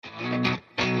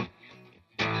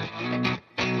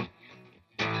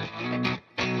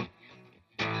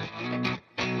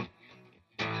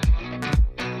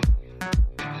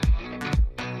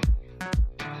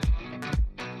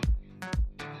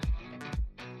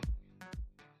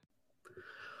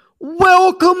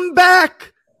Welcome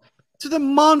back to the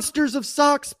Monsters of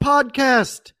Socks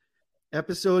podcast,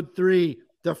 episode 3,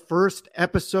 the first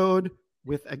episode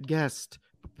with a guest.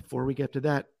 But before we get to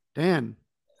that, Dan,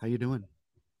 how you doing?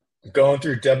 Going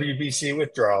through WBC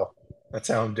withdrawal. That's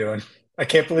how I'm doing. I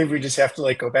can't believe we just have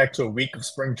to go back to a week of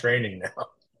spring training now.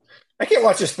 I can't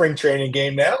watch a spring training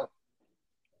game now.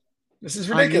 This is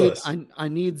ridiculous. I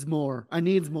needs more. I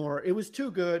needs more. It was too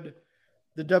good.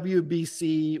 The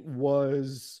WBC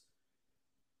was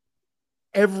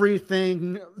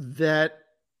everything that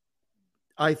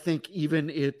I think even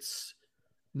its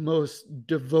most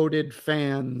devoted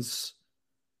fans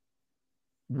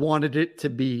wanted it to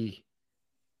be.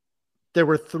 There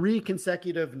were 3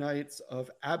 consecutive nights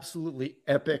of absolutely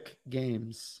epic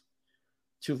games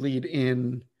to lead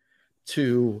in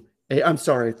to 3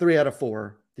 out of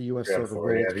 4. The U.S. server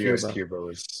rolled the Cuba. U.S. Cuba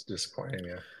was disappointing,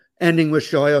 yeah. Ending with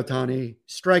Shohei Ohtani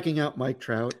striking out Mike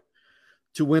Trout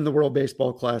to win the World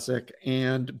Baseball Classic.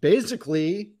 And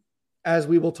basically, as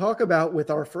we will talk about with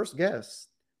our first guest,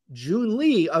 Joon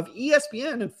Lee of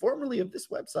ESPN and formerly of this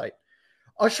website,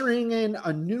 ushering in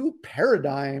a new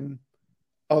paradigm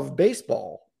of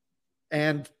baseball.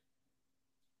 And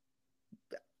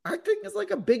I think it's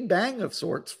like a big bang of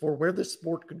sorts for where this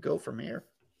sport could go from here.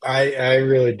 I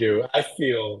really do. I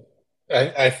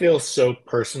feel so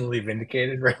personally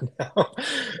vindicated right now.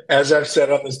 As I've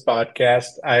said on this podcast,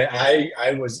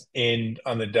 I was in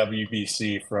on the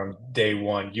WBC from day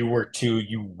one. You were too.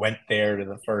 You went there to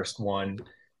the first one.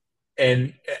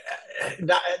 And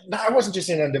I wasn't just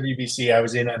in on WBC. I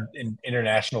was in on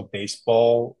international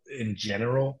baseball in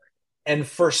general. And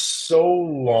for so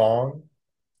long,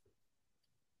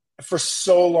 I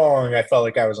felt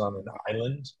like I was on an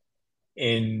island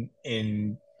in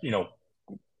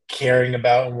caring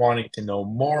about and wanting to know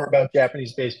more about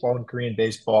Japanese baseball and Korean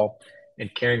baseball,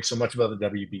 and caring so much about the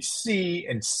WBC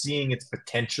and seeing its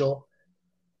potential.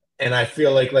 And I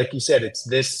feel like you said, it's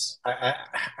this.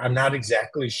 I'm not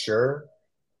exactly sure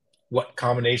what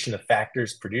combination of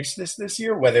factors produced this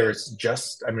year. Whether it's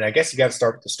just, I guess you got to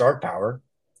start with the star power,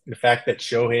 the fact that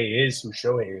Shohei is who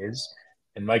Shohei is,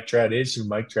 and Mike Trout is who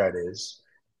Mike Trout is.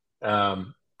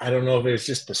 I don't know if it's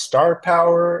just the star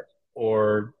power,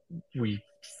 or we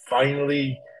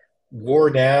finally wore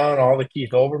down all the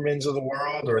Keith Olbermans of the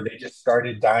world, or they just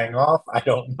started dying off. I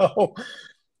don't know.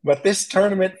 But this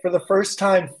tournament, for the first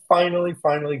time, finally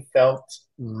felt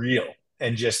real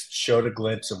and just showed a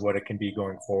glimpse of what it can be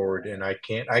going forward. And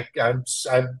I'm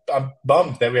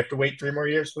bummed that we have to wait 3 more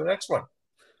years for the next one.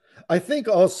 I think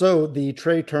also the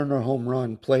Trey Turner home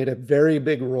run played a very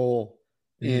big role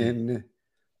in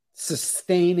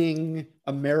sustaining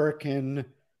American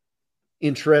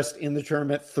interest in the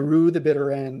tournament through the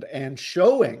bitter end, and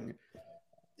showing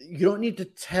you don't need to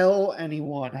tell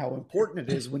anyone how important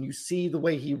it is when you see the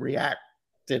way he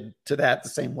reacted to that the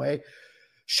same way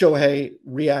Shohei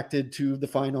reacted to the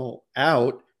final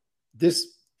out. These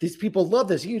people love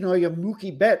this. You have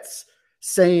Mookie Betts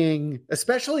saying,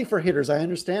 especially for hitters, I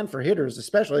understand for hitters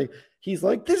especially, he's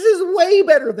like, this is way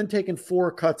better than taking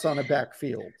 4 cuts on a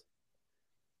backfield.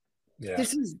 Yeah.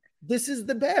 This is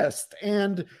the best.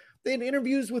 And they had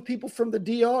interviews with people from the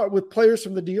DR, with players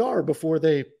from the DR before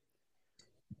they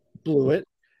blew it,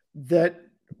 that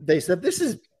they said, this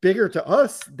is bigger to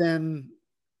us than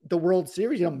the World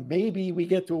Series. Maybe we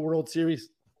get to a World Series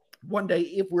one day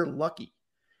if we're lucky.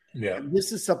 Yeah. And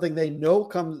this is something they know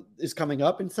is coming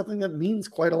up, and something that means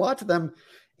quite a lot to them.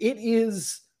 It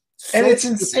is and it's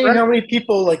insane how many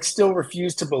people still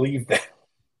refuse to believe that.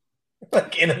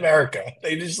 In America,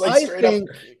 they just straight up.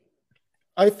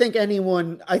 I think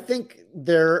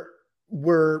there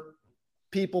were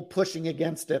people pushing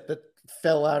against it that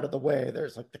fell out of the way.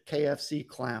 There's the KFC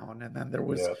clown, and then there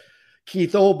was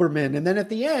Keith Olbermann, and then at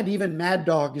the end, even Mad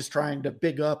Dog is trying to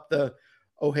big up the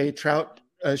Shohei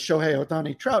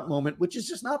Ohtani Trout moment, which is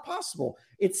just not possible.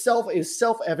 Itself is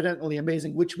self-evidently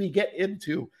amazing, which we get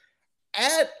into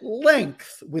at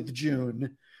length with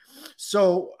Joon.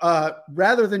 So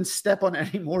rather than step on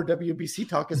any more WBC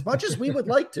talk, as much as we would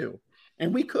like to,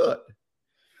 and we could,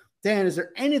 Dan, is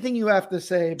there anything you have to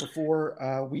say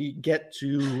before we get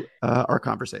to our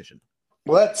conversation?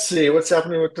 Let's see what's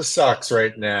happening with the Sox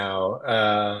right now.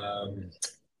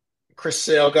 Chris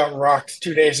Sale got rocked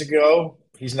 2 days ago.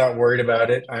 He's not worried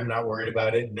about it. I'm not worried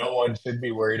about it. No one should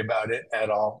be worried about it at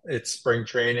all. It's spring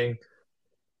training.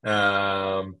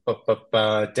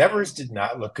 But Devers did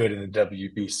not look good in the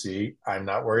WBC. I'm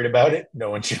not worried about it. No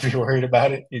one should be worried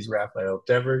about it. He's Rafael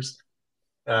Devers.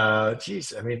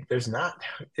 There's not.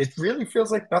 It really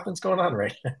feels like nothing's going on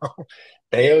right now.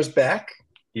 Bayo's back.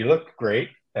 He looked great.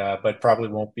 but probably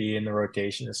won't be in the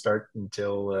rotation to start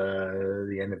until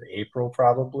the end of April,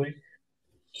 probably.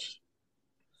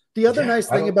 The other Yeah, nice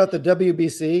I thing don't. about the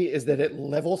WBC is that it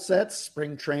level sets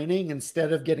spring training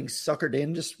instead of getting suckered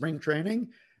into spring training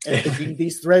and thinking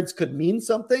these threads could mean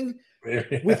something.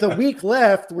 With a week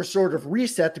left, we're sort of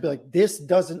reset to be like, this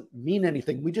doesn't mean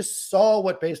anything. We just saw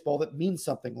what baseball that means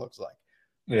something looks like.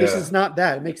 This Yeah. is not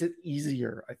that. It makes it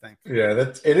easier, I think.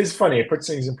 Yeah, it is funny. It puts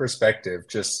things in perspective.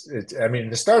 I mean,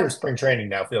 the start of spring training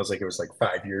now feels like it was like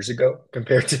 5 years ago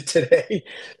compared to today.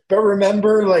 But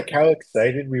remember, like how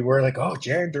excited we were, like, oh,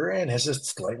 Jaron Duran has a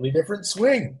slightly different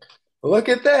swing. Look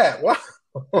at that! Wow,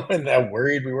 and how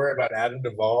worried we were about Adam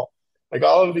Duvall. Like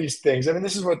all of these things. I mean,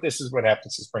 this is what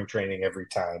happens to spring training every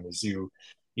time. Is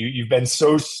you've been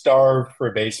so starved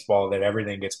for baseball that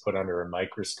everything gets put under a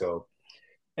microscope.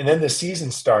 And then the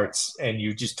season starts, and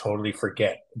you just totally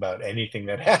forget about anything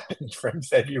that happened from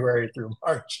February through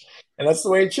March. And that's the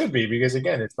way it should be, because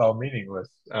again, it's all meaningless.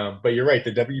 But you're right,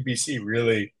 the WBC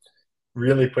really,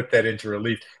 really put that into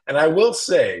relief. And I will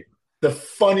say, the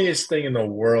funniest thing in the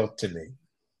world to me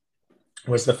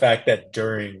was the fact that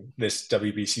during this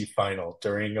WBC final,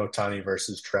 during Otani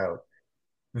versus Trout,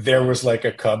 there was like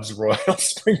a Cubs Royal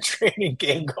spring training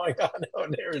game going on out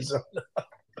in Arizona.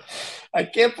 I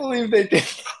can't believe they did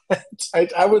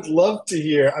that. I would love to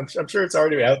hear. I'm sure it's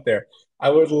already out there. I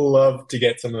would love to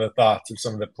get some of the thoughts of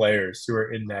some of the players who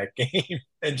were in that game,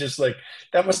 and just like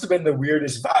that must have been the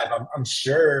weirdest vibe. I'm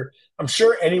sure. I'm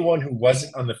sure anyone who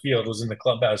wasn't on the field was in the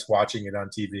clubhouse watching it on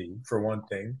TV. For one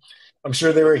thing, I'm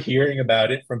sure they were hearing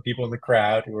about it from people in the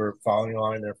crowd who were following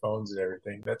along on their phones and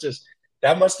everything.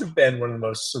 That must have been one of the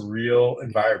most surreal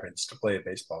environments to play a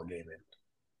baseball game in.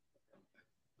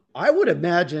 I would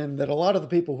imagine that a lot of the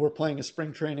people who are playing a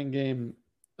spring training game,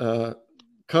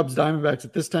 Cubs Diamondbacks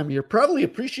at this time of year, probably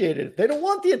appreciate it. They don't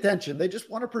want the attention; they just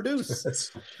want to produce. That's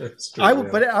true. Yeah.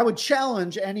 But I would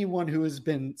challenge anyone who has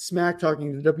been smack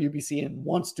talking the WBC and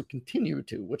wants to continue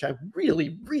to, which I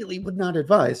really, really would not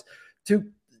advise, to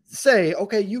say,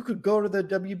 okay, you could go to the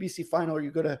WBC final, or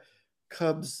you go to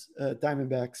Cubs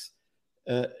Diamondbacks.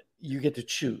 You get to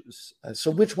choose. So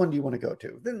which one do you want to go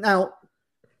to? Now,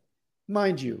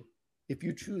 mind you, if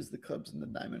you choose the Cubs and the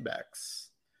Diamondbacks,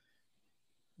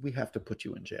 we have to put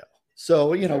you in jail. So,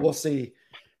 we'll see.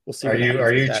 We'll see. Are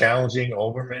you challenging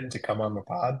Olbermann to come on the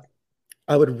pod?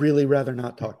 I would really rather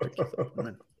not talk to Keith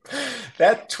Olbermann.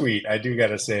 That tweet, I do got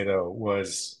to say though,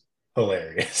 was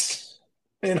hilarious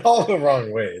in all the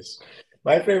wrong ways.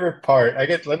 My favorite part,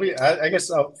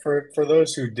 for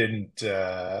those who didn't,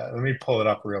 let me pull it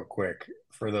up real quick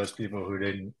for those people who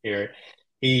didn't hear it.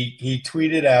 He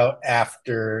tweeted out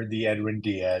after the Edwin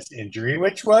Diaz injury,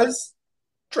 which was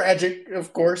tragic,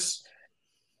 of course.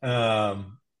 But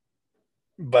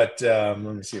let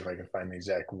me see if I can find the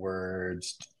exact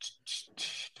words.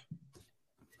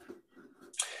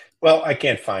 Well, I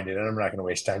can't find it, and I'm not going to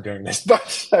waste time doing this.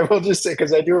 But I will just say,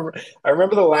 because I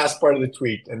remember the last part of the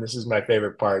tweet, and this is my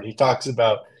favorite part. He talks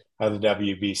about how the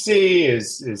WBC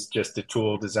is just a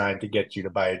tool designed to get you to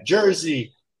buy a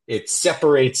jersey. It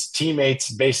separates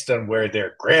teammates based on where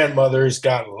their grandmothers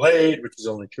got laid, which is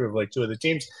only true of like two of the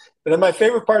teams. But then my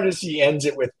favorite part is he ends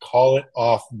it with "call it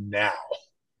off now,"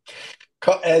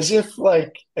 as if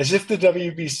the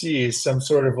WBC is some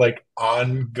sort of like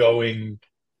ongoing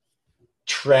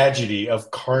tragedy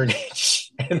of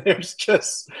carnage. And there's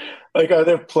just like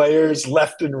other players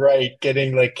left and right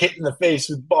getting like hit in the face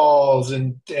with balls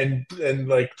and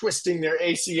like twisting their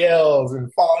ACLs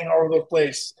and falling all over the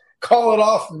place. Call it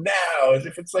off now, as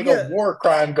if it's like a war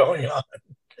crime going on.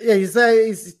 Yeah, he's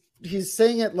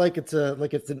saying it like it's an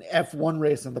F1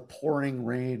 race in the pouring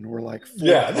rain where like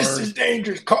this is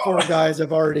dangerous. Four guys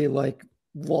have already like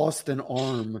lost an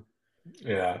arm.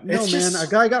 Yeah. No, man, a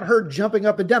guy got hurt jumping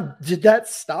up and down. Did that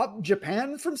stop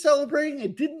Japan from celebrating?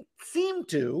 It didn't seem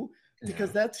to,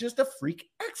 because that's just a freak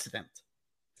accident.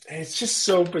 It's just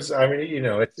so bizarre. I mean,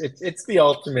 it's the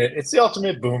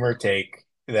ultimate boomer take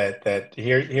that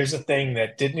here's a thing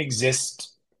that didn't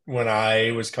exist when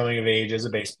I was coming of age as a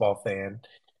baseball fan,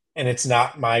 and it's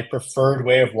not my preferred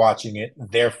way of watching it.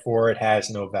 Therefore, it has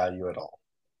no value at all.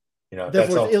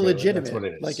 Therefore, it's illegitimate. That's what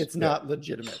it is. Like it's not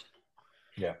legitimate.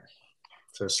 Yeah.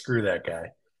 So screw that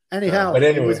guy. Anyhow, but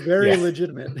anyway, it was very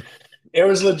legitimate. It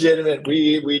was legitimate.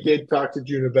 We did talk to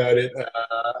June about it.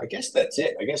 I guess that's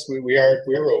it. I guess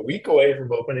we're a week away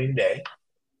from opening day.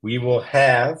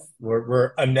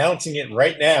 We're announcing it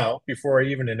right now before I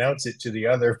even announce it to the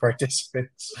other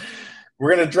participants.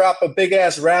 We're going to drop a big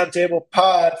ass roundtable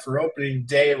pod for opening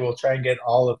day. We'll try and get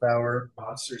all of our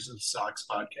Monsters of Socks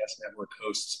podcast network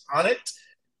hosts on it.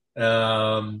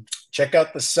 Check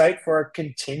out the site for our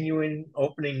continuing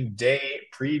opening day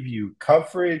preview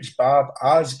coverage. Bob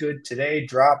Osgood today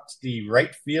dropped the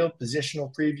right field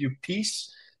positional preview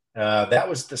piece. That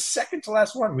was the second to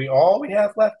last one. All we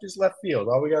have left is left field.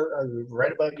 All we got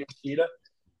right about Yoshida.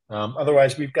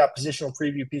 Otherwise, we've got positional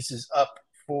preview pieces up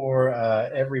for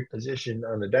every position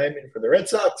on the diamond for the Red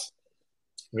Sox.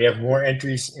 We have more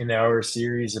entries in our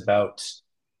series about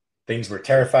things we're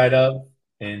terrified of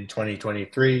in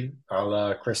 2023, a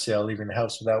la Chris Sale leaving the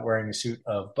house without wearing a suit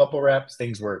of bubble wrap,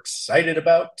 things we're excited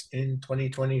about in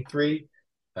 2023,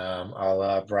 a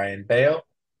la Brian Bale.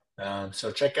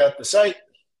 So check out the site.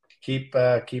 Keep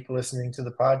listening to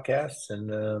the podcast.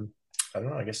 And I don't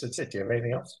know, I guess that's it. Do you have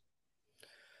anything else?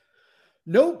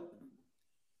 Nope.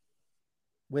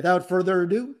 Without further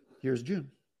ado, here's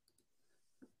June.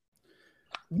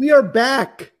 We are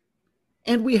back,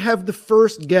 and we have the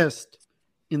first guest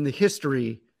in the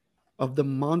history of the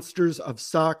Monsters of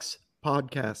Sox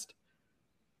podcast.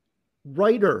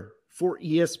 Writer for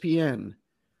ESPN,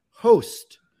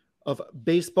 host of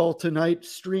Baseball Tonight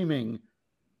streaming,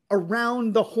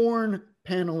 Around the Horn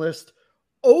panelist,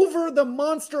 Over the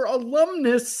Monster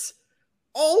alumnus,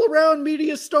 all-around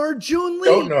media star Joon Lee.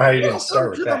 Don't know how you didn't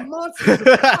start with that. The Monsters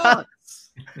of Sox.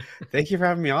 Thank you for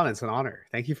having me on. It's an honor.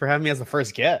 Thank you for having me as the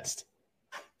first guest.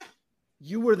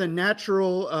 You were the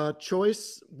natural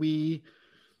choice.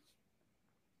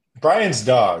 Brian's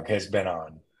dog has been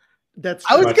on. That's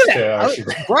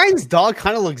Brian's dog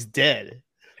kind of looks dead.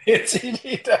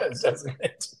 He does, doesn't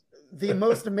it? The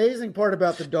most amazing part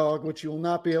about the dog, which you will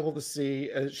not be able to see,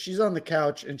 she's on the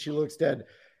couch and she looks dead.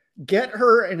 Get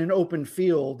her in an open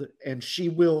field and she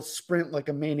will sprint like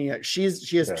a maniac. She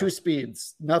has two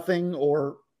speeds, nothing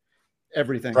or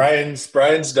everything.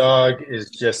 Brian's dog is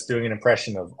just doing an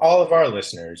impression of all of our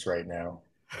listeners right now.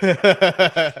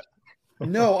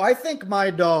 No, I think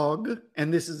my dog,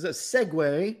 and this is a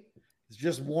segue, is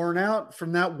just worn out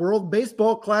from that World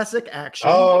Baseball Classic action.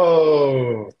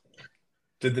 Oh,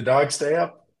 did the dog stay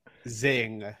up?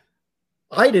 Zing.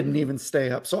 I didn't even stay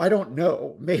up, so I don't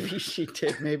know. Maybe she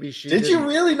did. Maybe she did. Didn't. You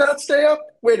really not stay up?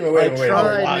 Wait a minute.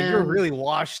 Oh, wow, you're really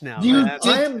washed now.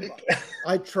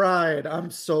 I tried.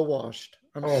 I'm so washed.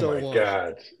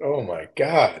 Oh my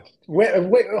God.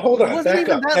 Wait, hold on. It wasn't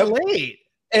even that late.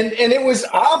 And it was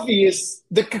obvious.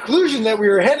 The conclusion that we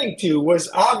were heading to was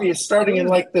obvious starting in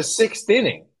like the sixth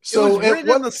inning. So it was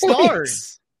written on the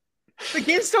stars. The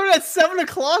game started at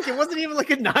 7:00. It wasn't even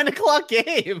like a 9:00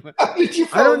 game. How did you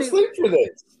fall asleep for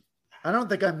this? I don't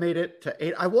think I made it to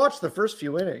 8. I watched the first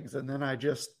few innings and then I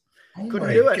just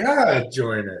couldn't do it. Oh my God,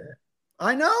 Joyner.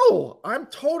 I know. I'm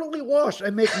totally washed.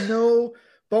 I make no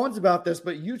bones about this,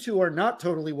 but you two are not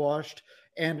totally washed,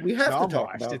 and we have to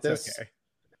talk about this. Okay.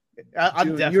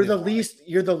 I'm definitely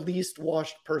you're the least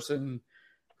washed person.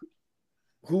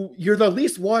 You're the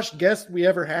least washed guest we've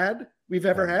ever had,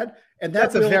 and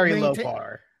that's a very low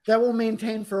bar. That will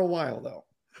maintain for a while, though.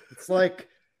 It's like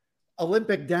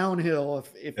Olympic downhill.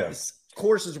 If this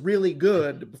course is really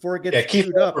good before it gets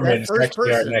chewed up, that first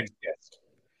person. Next guest.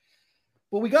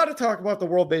 Well, we got to talk about the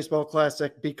World Baseball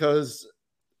Classic because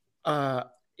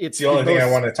it's the only thing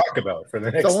I want to talk about for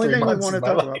the next 3 months of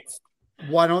my life.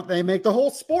 Why don't they make the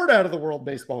whole sport out of the World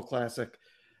Baseball Classic?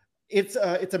 It's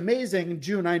amazing.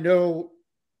 June, I know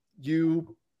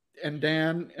you and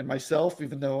Dan and myself,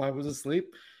 even though I was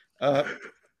asleep,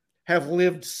 have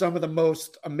lived some of the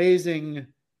most amazing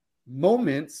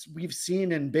moments we've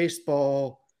seen in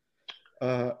baseball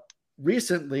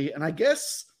recently. And I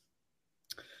guess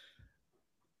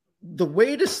the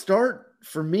way to start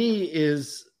for me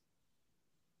is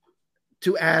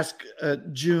to ask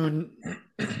June,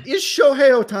 is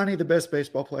Shohei Ohtani the best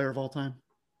baseball player of all time?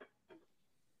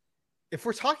 If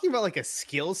we're talking about like a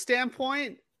skill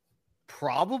standpoint,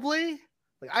 probably.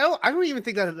 Like I don't even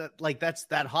think that that's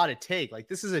that hot a take. Like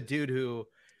this is a dude who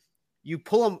you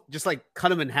pull him, just like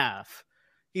cut him in half.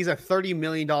 He's a $30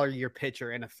 million a year pitcher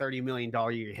and a $30 million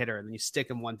a year hitter, and then you stick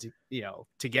them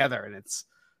together, and it's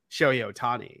Shohei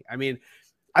Ohtani. I mean,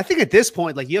 I think at this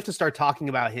point, like you have to start talking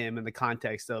about him in the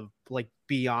context of like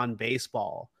beyond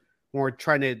baseball. When we're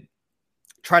trying to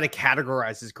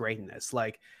categorize his greatness.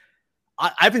 Like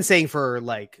I've been saying for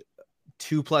like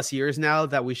 2+ years now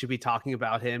that we should be talking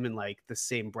about him in like the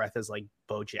same breath as like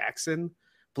Bo Jackson.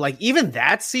 But like even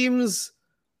that seems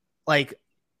like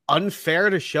unfair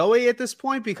to Shohei at this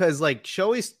point, because like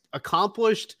Shohei's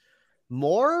accomplished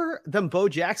more than Bo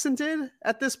Jackson did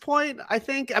at this point. I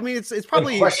think. I mean, it's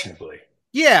probably unquestionably.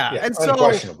 Yeah, and so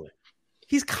unquestionably.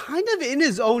 He's kind of in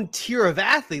his own tier of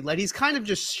athlete. Like he's kind of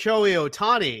just Shohei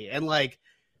Ohtani. And like,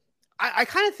 I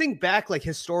kind of think back, like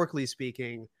historically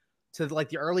speaking, to like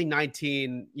the early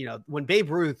when Babe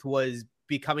Ruth was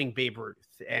becoming Babe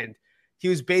Ruth, and he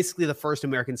was basically the first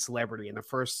American celebrity and the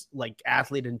first like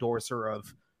athlete endorser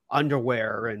of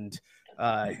underwear and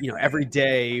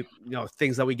everyday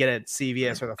things that we get at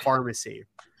CVS or the pharmacy.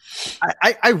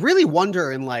 I really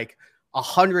wonder in like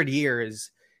 100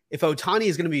 years if Ohtani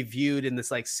is going to be viewed in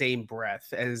this like same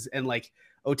breath and like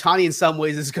Ohtani in some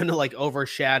ways is going to like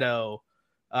overshadow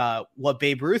what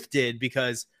Babe Ruth did,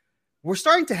 because we're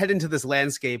starting to head into this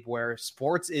landscape where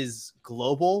sports is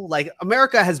global. Like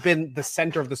America has been the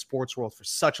center of the sports world for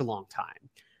such a long time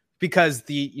because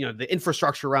the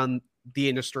infrastructure around the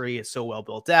industry is so well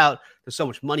built out. There's so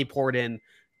much money poured in.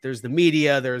 There's the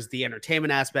media, there's the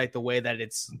entertainment aspect, the way that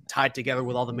it's tied together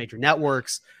with all the major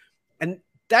networks. And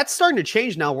that's starting to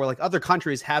change now where like other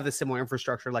countries have the similar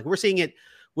infrastructure. Like we're seeing it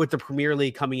with the Premier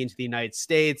League coming into the United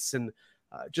States and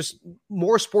just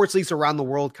more sports leagues around the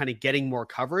world kind of getting more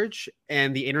coverage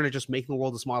and the internet just making the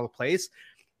world a smaller place.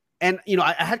 And,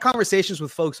 I had conversations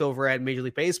with folks over at Major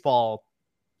League Baseball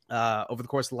over the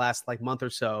course of the last like month or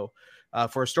so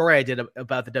for a story I did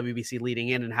about the WBC leading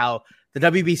in and how the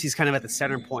WBC is kind of at the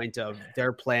center point of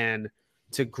their plan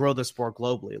to grow the sport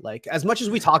globally. Like as much as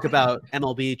we talk about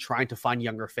MLB trying to find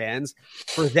younger fans,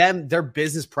 for them, their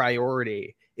business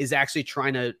priority is actually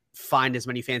trying to find as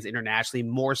many fans internationally,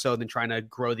 more so than trying to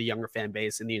grow the younger fan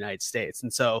base in the United States.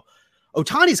 And so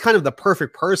Ohtani's kind of the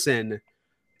perfect person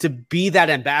to be that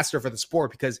ambassador for the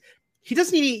sport because he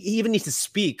doesn't even need to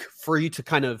speak for you to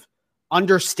kind of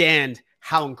understand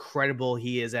how incredible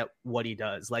he is at what he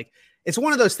does. Like it's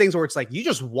one of those things where it's like, you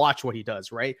just watch what he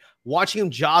does, right? Watching him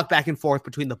jog back and forth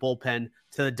between the bullpen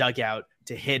to the dugout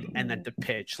to hit and then to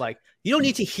pitch. Like you don't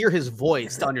need to hear his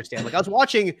voice to understand. Like I was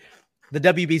watching the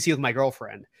WBC with my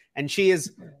girlfriend, and she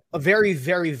is a very,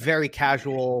 very, very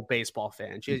casual baseball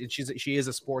fan. She is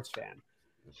a sports fan.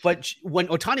 But when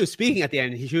Ohtani was speaking at the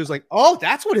end, she was like, "Oh,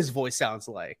 that's what his voice sounds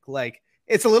like. Like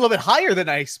it's a little bit higher than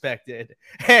I expected."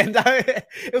 And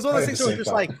it was one of those things where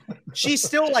just like she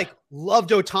still like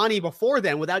loved Ohtani before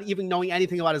then, without even knowing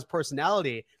anything about his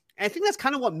personality. And I think that's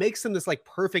kind of what makes him this like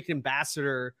perfect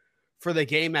ambassador for the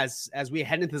game as we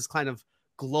head into this kind of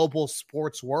global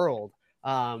sports world.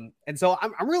 And so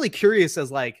I'm really curious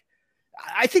as like,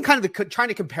 I think kind of trying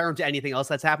to compare him to anything else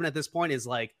that's happened at this point is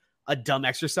like a dumb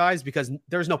exercise because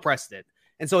there's no precedent.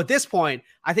 And so at this point,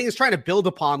 I think it's trying to build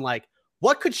upon like,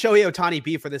 what could Shohei Ohtani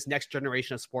be for this next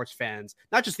generation of sports fans,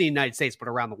 not just in the United States, but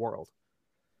around the world?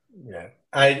 Yeah.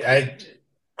 I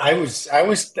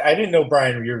didn't know,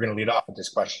 Brian, you were going to lead off with this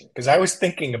question because I was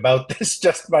thinking about this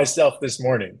just myself this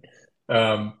morning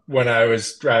when I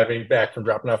was driving back from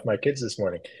dropping off my kids this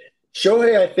morning.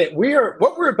 Shohei, I think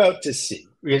what we're about to see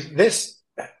is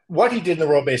what he did in the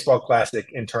World Baseball Classic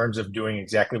in terms of doing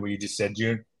exactly what you just said,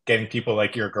 June, getting people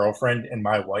like your girlfriend and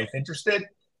my wife interested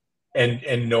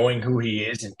and knowing who he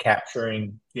is and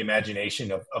capturing the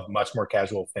imagination of much more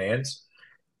casual fans.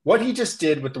 What he just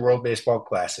did with the World Baseball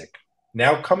Classic,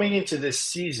 now coming into this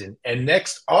season and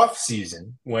next off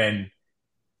season, when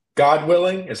God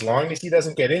willing, as long as he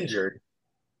doesn't get injured,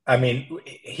 I mean,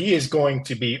 he is going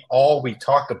to be all we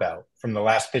talk about from the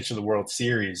last pitch of the World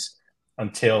Series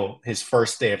until his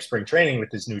first day of spring training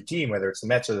with his new team, whether it's the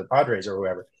Mets or the Padres or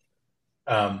whoever.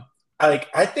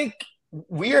 I think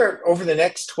we are, over the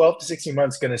next 12 to 16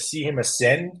 months, going to see him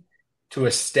ascend to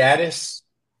a status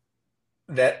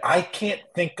that I can't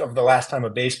think of the last time a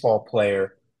baseball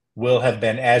player will have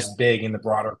been as big in the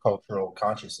broader cultural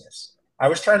consciousness. I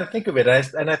was trying to think of it,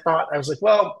 and I thought, I was like,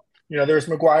 well, there's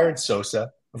McGuire and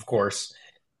Sosa, of course,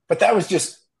 but that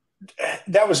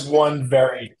was one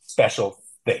very special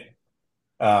thing.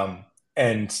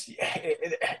 And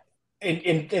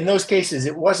in those cases,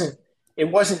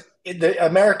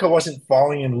 America wasn't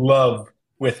falling in love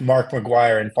with Mark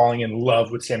McGuire and falling in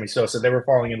love with Sammy Sosa. They were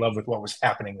falling in love with what was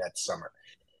happening that summer.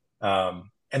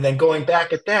 And then going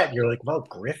back at that, you're like, well,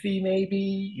 Griffey,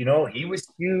 maybe, he was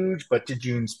huge, but to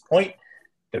June's point,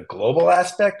 the global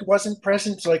aspect wasn't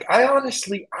present. So like, I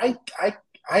honestly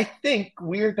think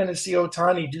we're going to see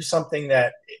Ohtani do something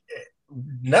that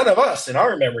none of us in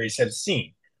our memories have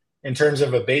seen in terms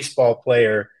of a baseball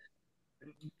player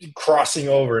crossing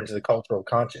over into the cultural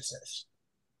consciousness.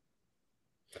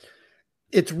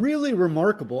 It's really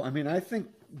remarkable. I mean, I think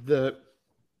the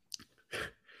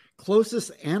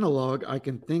closest analog I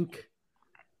can think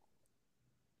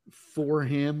for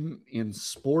him in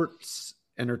sports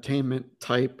entertainment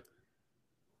type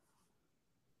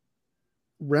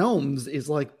realms is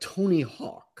like Tony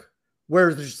Hawk,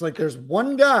 where there's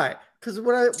one guy. Because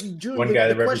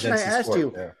the question I asked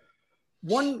you,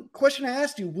 one question I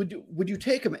asked you, would you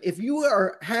take him if you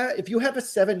have a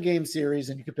 7-game series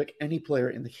and you could pick any player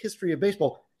in the history of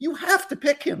baseball, you have to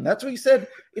pick him. That's what he said.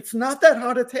 It's not that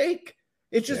hard to take.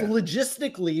 It's just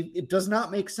logistically, it does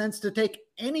not make sense to take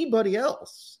anybody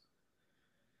else.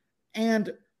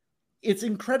 And it's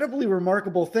incredibly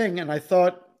remarkable thing. And I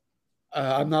thought,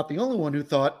 I'm not the only one who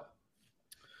thought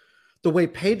the way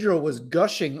Pedro was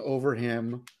gushing over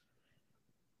him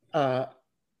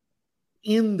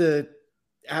in the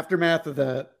aftermath of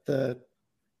the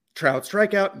Trout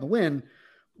strikeout and the win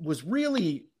was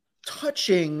really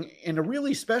touching in a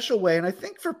really special way. And I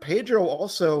think for Pedro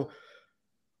also,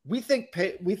 we think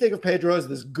of Pedro as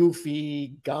this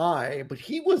goofy guy, but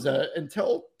he was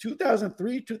until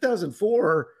 2003,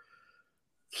 2004,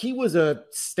 he was a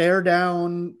stare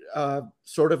down,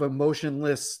 sort of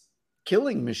emotionless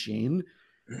killing machine.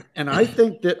 And I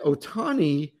think that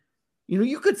Ohtani,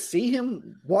 you could see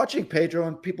him watching Pedro,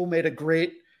 and people made a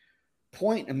great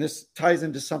point, and this ties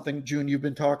into something, Joon, you've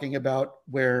been talking about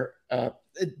where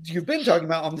you've been talking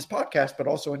about on this podcast, but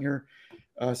also in your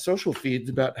social feeds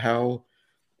about how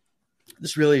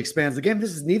this really expands the game.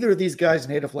 This is neither of these guys'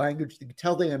 native language. You can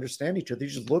tell they understand each other.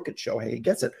 You just look at Shohei, he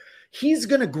gets it. He's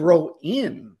going to grow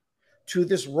in to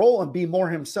this role and be more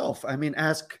himself. I mean,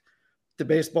 ask the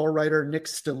baseball writer Nick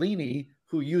Stellini,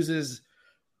 who uses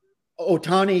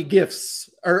Ohtani gifs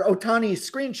or Ohtani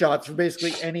screenshots for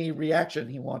basically any reaction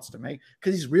he wants to make,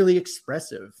 because he's really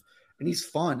expressive and he's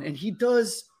fun and he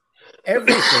does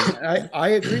everything. I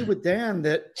agree with Dan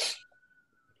that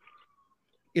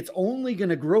it's only going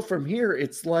to grow from here.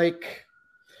 It's like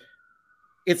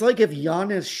if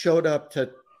Giannis showed up to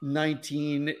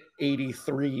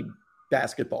 1983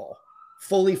 basketball,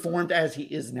 fully formed as he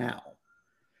is now.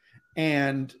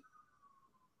 And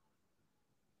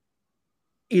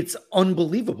it's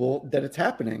unbelievable that it's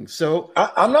happening. So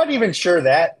I'm not even sure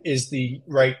that is the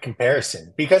right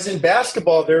comparison, because in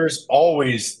basketball, there's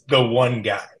always the one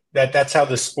guy. That's how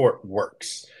the sport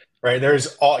works, right?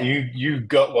 There's you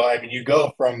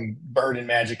go from Bird and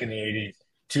Magic in the 80s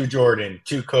to Jordan,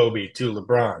 to Kobe, to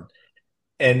LeBron.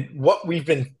 And what we've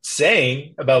been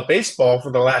saying about baseball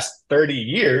for the last 30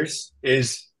 years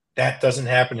is that doesn't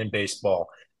happen in baseball.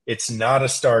 It's not a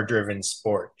star-driven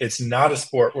sport. It's not a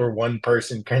sport where one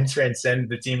person can transcend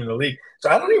the team in the league. So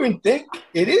I don't even think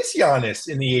it is Giannis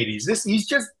in the 80s.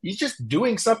 He's just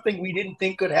doing something we didn't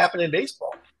think could happen in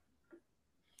baseball.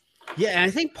 Yeah, and I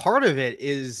think part of it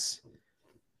is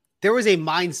there was a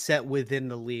mindset within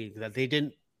the league that they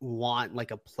didn't want like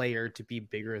a player to be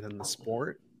bigger than the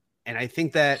sport. And I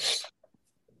think that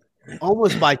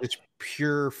almost by just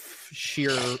pure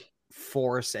sheer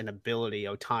force and ability,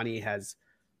 Ohtani has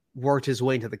worked his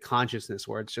way into the consciousness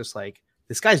where it's just like,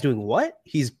 this guy's doing what?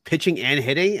 He's pitching and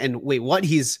hitting, and wait, what?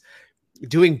 He's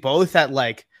doing both at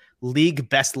like league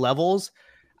best levels.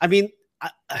 I mean,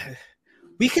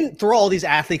 we can throw all these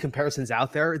athlete comparisons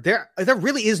out there. There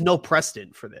really is no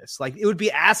precedent for this. Like, it would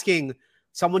be asking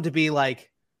someone to be like,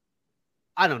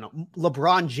 I don't know,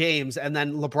 LeBron James, and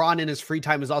then LeBron in his free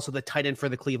time is also the tight end for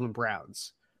the Cleveland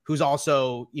Browns, who's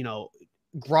also,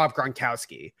 Rob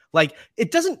Gronkowski. Like,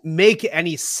 it doesn't make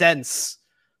any sense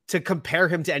to compare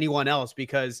him to anyone else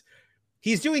because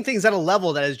he's doing things at a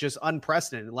level that is just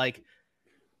unprecedented. Like,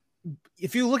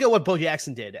 if you look at what Bo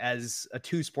Jackson did as a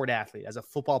two-sport athlete, as a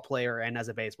football player and as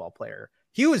a baseball player,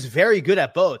 he was very good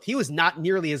at both. He was not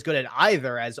nearly as good at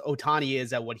either as Ohtani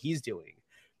is at what he's doing.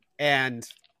 And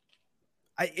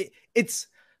I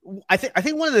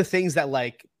think one of the things that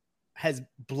like has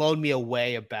blown me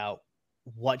away about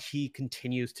what he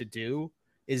continues to do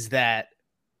is that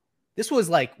this was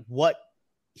like what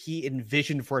he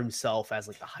envisioned for himself as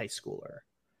like a high schooler,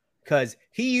 because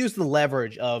he used the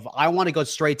leverage of, I want to go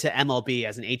straight to MLB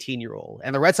as an 18-year-old.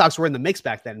 And the Red Sox were in the mix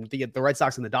back then. The Red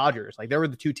Sox and the Dodgers, like, they were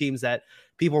the two teams that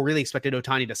people really expected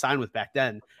Ohtani to sign with back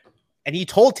then. And he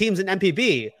told teams in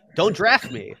MPB, don't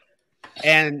draft me.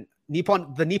 And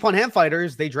the Nippon Ham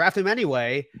Fighters, they drafted him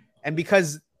anyway. And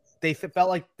because they felt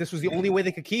like this was the only way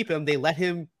they could keep him, they let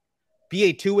him be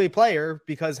a two-way player,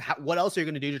 because what else are you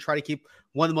going to do to try to keep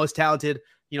one of the most talented,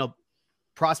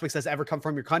 prospects that's ever come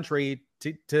from your country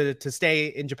to stay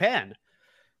in Japan?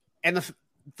 And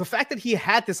the fact that he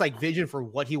had this like vision for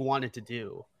what he wanted to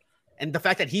do, and the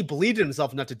fact that he believed in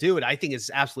himself enough to do it, I think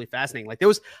is absolutely fascinating. Like, I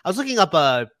was looking up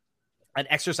an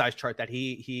exercise chart that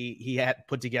he had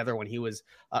put together when he was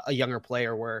a younger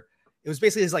player, where it was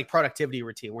basically his like productivity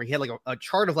routine, where he had like a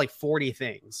chart of like 40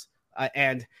 things.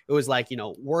 And it was like,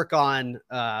 work on,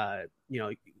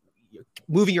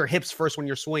 moving your hips first when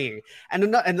you're swinging.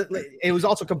 And it was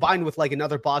also combined with like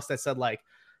another box that said like,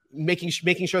 making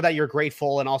sure that you're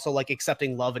grateful and also like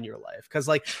accepting love in your life. Cause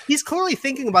like he's clearly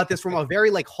thinking about this from a very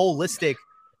like holistic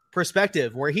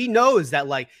perspective where he knows that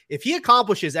like if he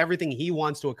accomplishes everything he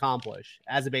wants to accomplish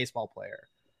as a baseball player,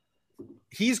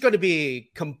 he's going to be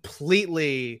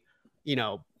completely,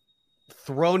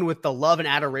 thrown with the love and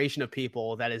adoration of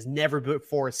people that is never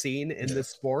before seen in this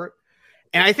sport.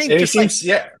 And I think he seems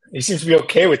to be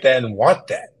okay with that and want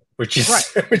that, which is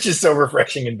right. Which is so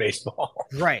refreshing in baseball.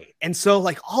 Right. And so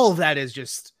like all of that is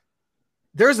just,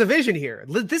 there's a vision here.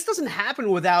 This doesn't happen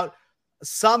without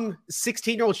some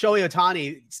 16-year-old Shohei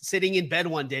Ohtani sitting in bed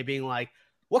one day being like,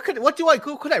 what could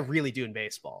I really do in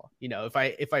baseball?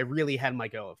 If I really had my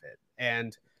go of it,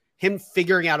 and him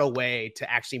figuring out a way to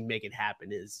actually make it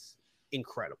happen is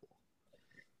incredible.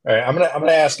 All right, I'm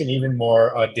gonna ask an even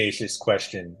more audacious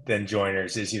question than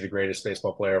Joyner's. Is he the greatest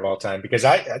baseball player of all time? Because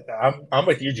I'm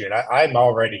with you, June. I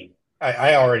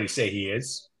already say he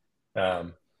is.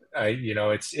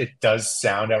 It does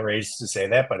sound outrageous to say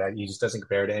that, but he just doesn't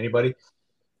compare to anybody.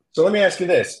 So let me ask you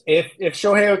this: if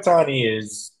Shohei Ohtani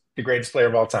is the greatest player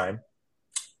of all time,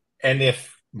 and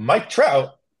if Mike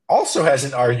Trout also has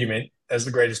an argument as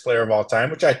the greatest player of all time,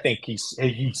 which I think he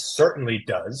certainly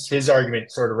does. His argument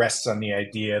sort of rests on the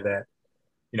idea that,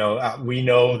 we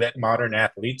know that modern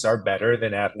athletes are better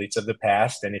than athletes of the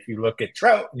past. And if you look at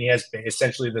Trout, and he has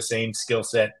essentially the same skill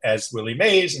set as Willie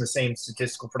Mays and the same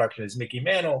statistical production as Mickey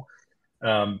Mantle,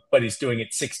 but he's doing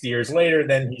it 60 years later,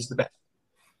 then he's the best.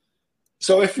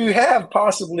 So if you have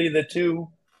possibly the two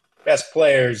best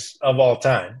players of all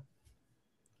time,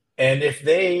 and if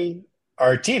they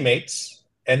are teammates,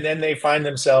 and then they find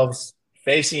themselves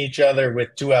facing each other with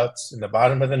 2 outs in the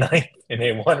bottom of the ninth in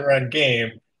a 1-run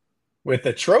game with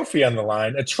a trophy on the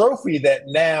line, a trophy that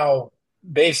now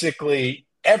basically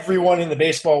everyone in the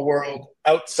baseball world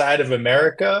outside of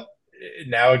America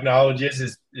now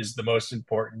acknowledges is the most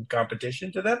important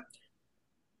competition to them.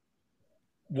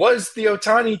 Was the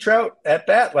Ohtani Trout at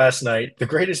bat last night the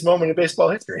greatest moment in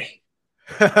baseball history?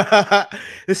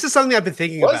 This is something I've been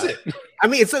thinking about. Was it? I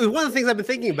mean, it's one of the things I've been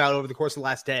thinking about over the course of the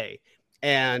last day.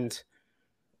 And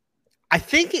I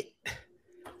think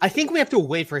we have to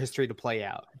wait for history to play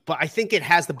out. But I think it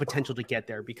has the potential to get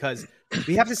there because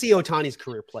we have to see Ohtani's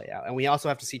career play out. And we also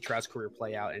have to see Trout's career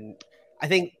play out. And I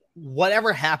think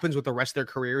whatever happens with the rest of their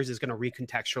careers is going to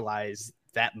recontextualize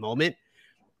that moment.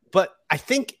 But I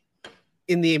think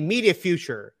in the immediate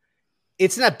future,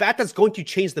 it's an at-bat that's going to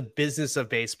change the business of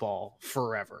baseball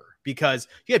forever because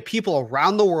you had people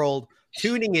around the world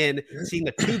tuning in, seeing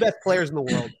the 2 best players in the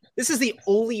world. This is the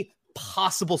only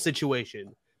possible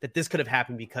situation that this could have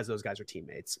happened because those guys are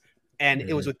teammates. And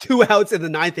it was with 2 outs in the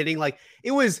 9th inning. Like,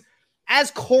 it was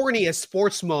as corny a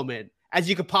sports moment as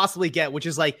you could possibly get, which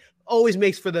is like always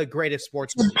makes for the greatest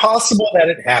sports moment. It's impossible that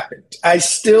it happened. I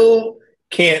still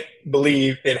can't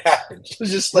believe it happened. It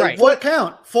was just like,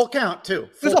 right. Full count too.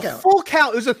 Full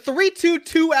count. It was a 3-2,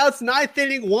 2 outs, 9th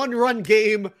inning, 1-run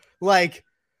game. Like,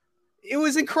 it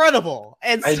was incredible.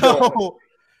 And so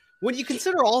when you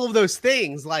consider all of those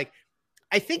things, like,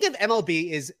 I think if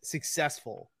MLB is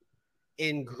successful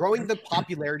in growing the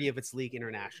popularity of its league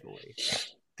internationally,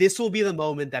 this will be the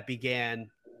moment that began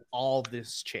all of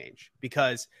this change,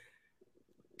 because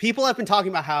people have been talking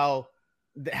about how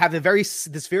have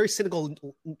this very cynical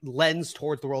lens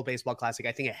towards the World Baseball Classic,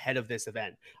 I think, ahead of this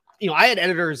event. I had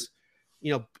editors,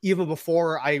 even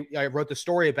before I wrote the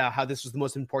story about how this was the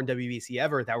most important WBC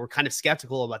ever, that were kind of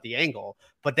skeptical about the angle,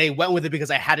 but they went with it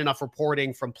because I had enough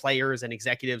reporting from players and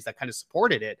executives that kind of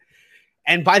supported it.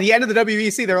 And by the end of the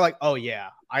WBC, they're like, oh yeah,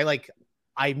 I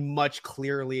much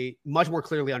more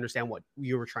clearly understand what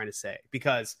you were trying to say,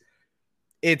 because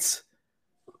it's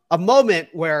a moment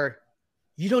where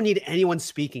you don't need anyone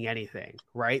speaking anything,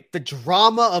 right? The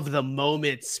drama of the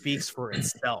moment speaks for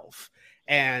itself.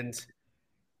 And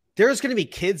there's going to be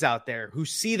kids out there who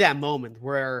see that moment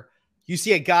where you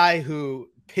see a guy who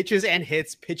pitches and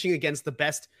hits, pitching against the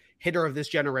best hitter of this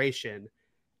generation,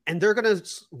 and they're going to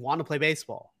want to play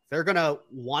baseball. They're going to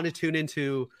want to tune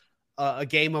into a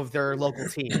game of their local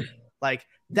team. Like,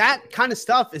 that kind of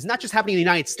stuff is not just happening in the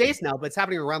United States now, but it's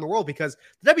happening around the world, because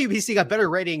the WBC got better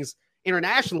ratings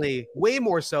internationally, way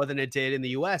more so than it did in the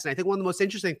US. And I think one of the most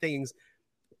interesting things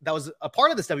that was a part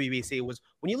of this WBC was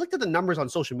when you looked at the numbers on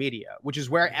social media, which is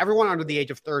where everyone under the age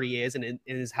of 30 is, and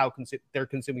is how they're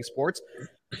consuming sports.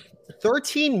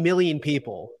 13 million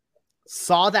people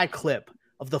saw that clip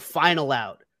of the final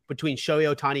out between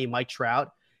Shohei Ohtani and Mike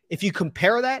Trout. If you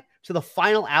compare that to the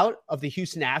final out of the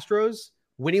Houston Astros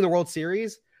winning the World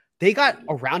Series, they got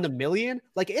around 1 million.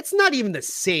 Like, it's not even the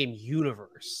same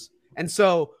universe. And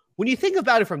so when you think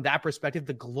about it from that perspective,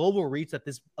 the global reach that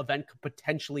this event could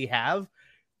potentially have,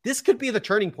 this could be the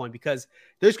turning point because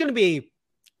there's going to be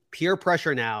peer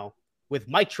pressure now with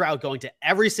Mike Trout going to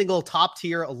every single top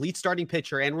tier elite starting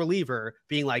pitcher and reliever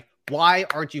being like, why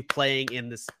aren't you playing in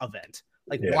this event?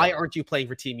 Like, why aren't you playing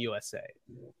for Team USA?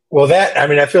 Well,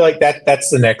 I feel like that's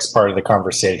the next part of the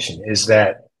conversation is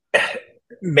that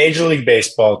Major League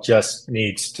Baseball just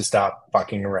needs to stop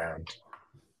fucking around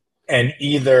and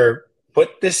either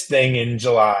put this thing in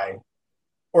July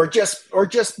or just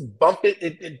bump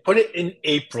it and put it in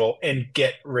April and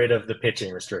get rid of the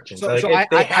pitching restrictions. So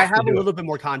I have a little bit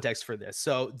more context for this.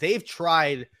 So they've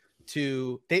tried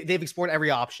to they've explored every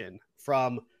option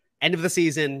from end of the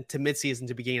season to midseason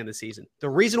to beginning of the season. The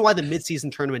reason why the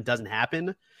midseason tournament doesn't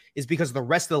happen is because the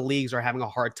rest of the leagues are having a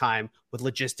hard time with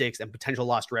logistics and potential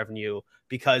lost revenue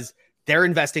because they're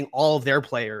investing all of their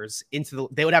players into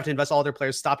they would have to invest all their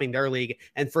players stopping their league.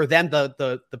 And for them,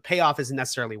 the payoff isn't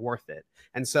necessarily worth it.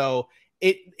 And so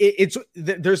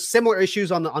there's similar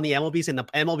issues on the MLBs and the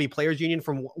MLB Players Union.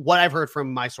 From what I've heard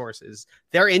from my sources,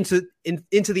 they're into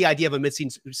the idea of a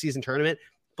mid-season tournament,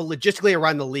 but logistically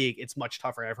around the league, it's much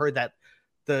tougher. I've heard that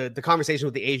the conversation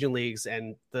with the Asian leagues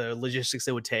and the logistics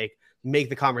it would take make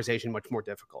the conversation much more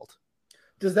difficult.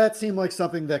 Does that seem like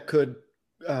something that could,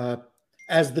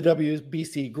 as the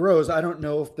WBC grows, I don't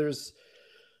know if there's,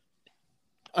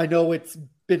 I know it's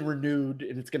been renewed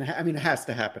and it's going to, it has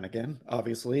to happen again.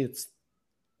 Obviously it's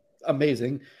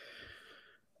amazing.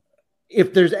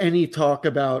 If there's any talk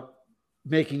about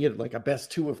making it like a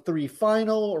best 2 of 3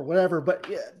 final or whatever, but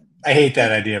yeah, I hate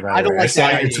that idea. I don't like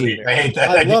that idea. I hate that.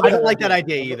 I don't like that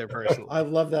idea either, personally. I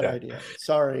love that idea.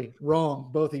 Sorry, wrong,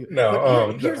 both of you.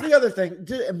 No. Here's the other thing.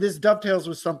 This dovetails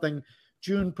with something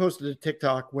Joon posted a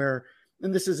TikTok where,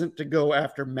 and this isn't to go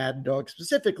after Mad Dog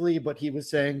specifically, but he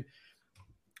was saying,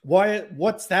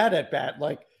 what's that at bat?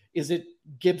 Like, is it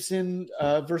Gibson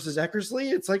versus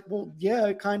Eckersley? It's like, well, yeah,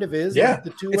 it kind of is. Yeah, like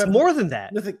the two it's more than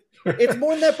that. It's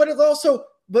more than that, but it's also.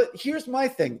 But here's my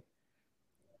thing.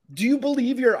 Do you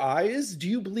believe your eyes? Do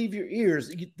you believe your ears?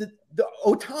 The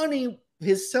Ohtani,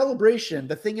 his celebration,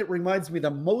 the thing it reminds me the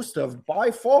most of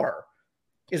by far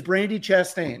is Brandi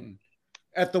Chastain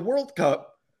at the World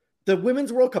Cup, the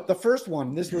Women's World Cup, the first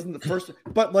one. This wasn't the first,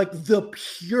 but like the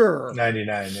pure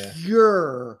 99,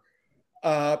 pure,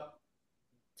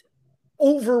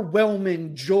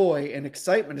 overwhelming joy and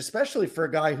excitement, especially for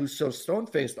a guy who's so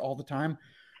stone-faced all the time.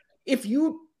 If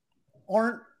you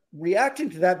aren't reacting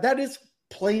to that, that is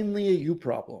plainly a you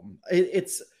problem.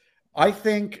 I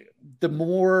think the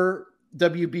more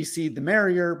WBC, the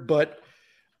merrier, but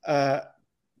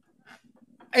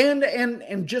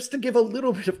and just to give a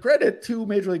little bit of credit to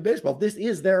Major League Baseball, this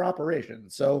is their operation.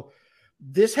 So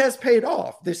this has paid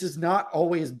off. This has not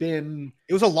always been.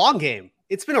 It was a long game.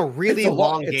 It's been a really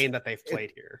long game that they've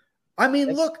played here.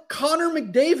 Look, Connor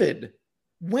McDavid,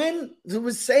 when it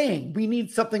was saying we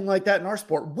need something like that in our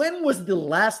sport, when was the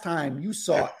last time you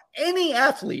saw any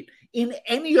athlete in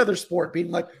any other sport being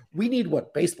like, we need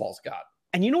what baseball's got?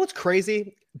 And you know what's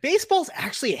crazy? Baseball's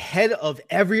actually ahead of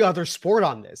every other sport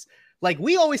on this. Like,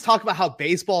 we always talk about how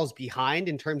baseball is behind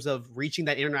in terms of reaching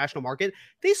that international market.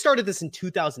 They started this in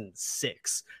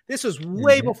 2006. This was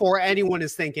way before anyone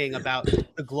is thinking about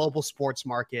the global sports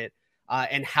market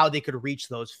and how they could reach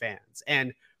those fans.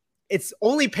 And it's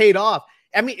only paid off.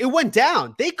 It went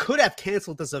down. They could have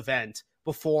canceled this event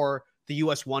before the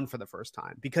U.S. won for the first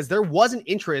time because there wasn't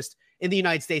interest in the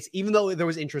United States, even though there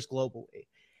was interest globally.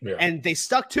 Yeah. And they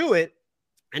stuck to it.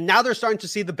 And now they're starting to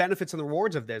see the benefits and the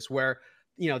rewards of this, where,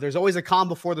 there's always a calm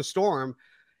before the storm.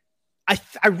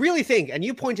 I really think, and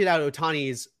you pointed out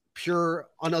Ohtani's pure,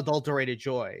 unadulterated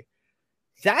joy.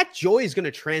 That joy is going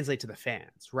to translate to the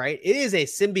fans, right? It is a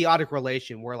symbiotic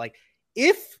relation where, like,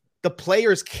 if the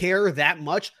players care that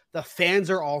much, the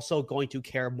fans are also going to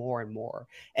care more and more.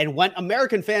 And when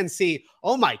American fans see,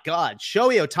 oh my God,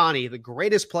 Shohei Ohtani, the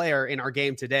greatest player in our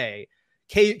game today,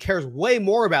 cares way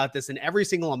more about this than every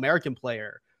single American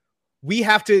player. We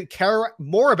have to care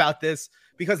more about this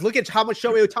because look at how much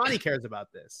Shohei Ohtani cares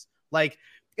about this. Like,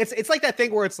 it's like that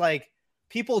thing where it's like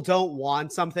people don't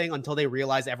want something until they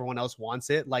realize everyone else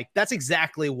wants it. Like, that's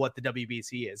exactly what the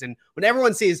WBC is. And when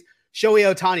everyone sees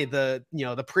Shohei Ohtani,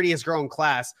 the prettiest girl in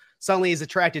class, suddenly he's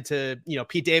attracted to,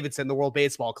 Pete Davidson, the World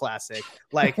Baseball Classic.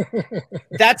 Like,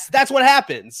 that's what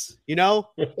happens,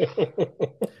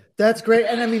 That's great.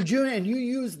 And Joon, and you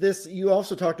use this, you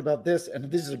also talked about this,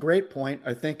 and this is a great point.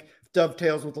 I think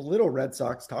dovetails with a little Red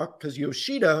Sox talk because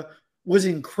Yoshida was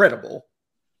incredible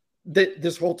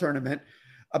this whole tournament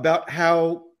about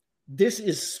how this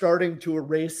is starting to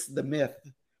erase the myth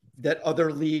that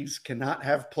other leagues cannot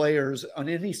have players on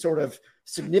any sort of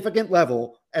significant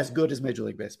level as good as Major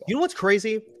League Baseball. You know what's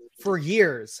crazy? For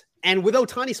years, And with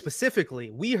Ohtani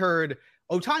specifically, we heard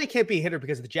Ohtani can't be a hitter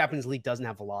because the Japanese league doesn't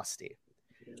have velocity.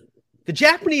 The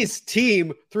Japanese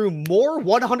team threw more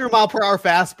 100-mile-per-hour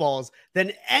fastballs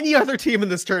than any other team in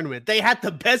this tournament. They had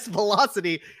the best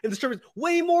velocity in this tournament,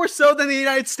 way more so than the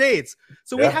United States.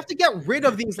 So we have to get rid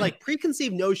of these like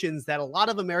preconceived notions that a lot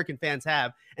of American fans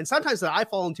have, and sometimes that I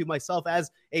fall into myself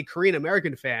as a Korean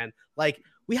American fan. Like,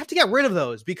 we have to get rid of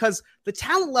those because the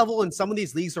talent level in some of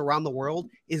these leagues around the world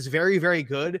is very, very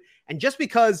good. And just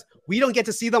because we don't get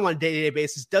to see them on a day-to-day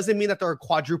basis doesn't mean that they're a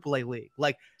quadruple A league.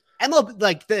 Like,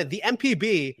 the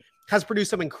MPB has produced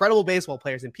some incredible baseball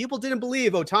players, and people didn't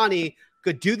believe Ohtani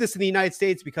could do this in the United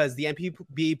States because the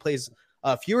MPB plays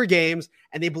fewer games,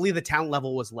 and they believe the talent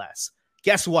level was less.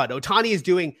 Guess what? Ohtani is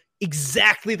doing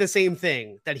exactly the same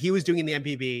thing that he was doing in the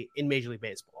MPB in Major League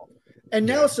Baseball. And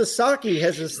now Sasaki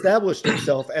has established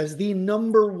himself as the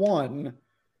number one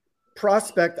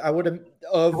prospect, I would have,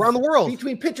 around the world,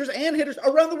 between pitchers and hitters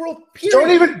around the world.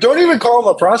 Period. Don't even call him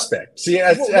a prospect. See,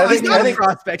 I think a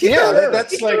prospect.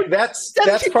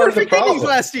 That's part of the problem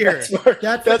last year.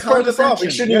 That's part of the problem.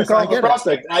 We shouldn't even call him a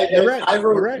prospect. I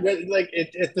wrote like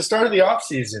at the start of the off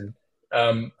season.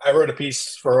 I wrote a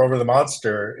piece for Over the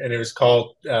Monster, and it was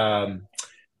called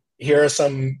 "Here are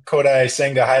some Kodai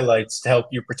Senga highlights to help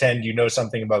you pretend you know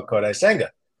something about Kodai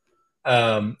Senga."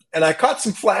 And I caught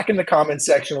some flack in the comments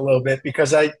section a little bit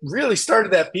because I really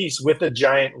started that piece with a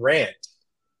giant rant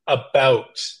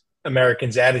about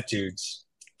Americans' attitudes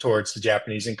towards the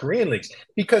Japanese and Korean leagues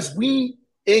because we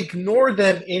ignore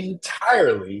them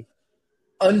entirely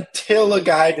until a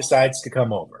guy decides to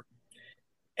come over.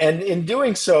 And in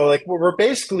doing so, like we're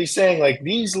basically saying, like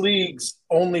these leagues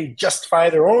only justify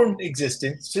their own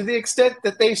existence to the extent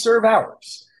that they serve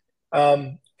ours.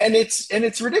 And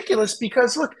it's ridiculous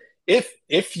because look,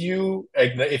 if you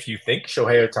think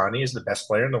Shohei Ohtani is the best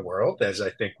player in the world, as I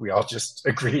think we all just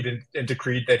agreed and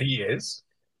decreed that he is,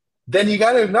 then you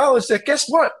got to acknowledge that guess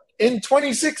what? In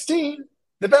 2016,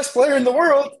 the best player in the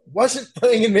world wasn't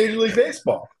playing in Major League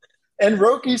Baseball. And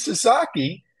Roki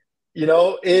Sasaki, I'm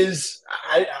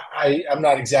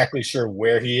not exactly sure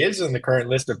where he is in the current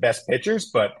list of best pitchers,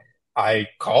 but I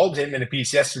called him in a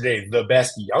piece yesterday the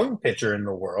best young pitcher in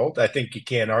the world. I think you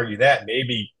can't argue that.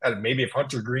 Maybe if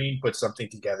Hunter Green puts something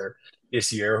together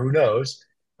this year, who knows?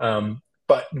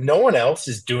 But no one else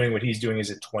is doing what he's doing as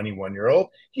a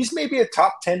 21-year-old. He's maybe a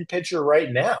top 10 pitcher right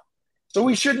now. So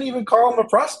we shouldn't even call him a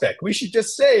prospect. We should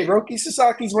just say Roki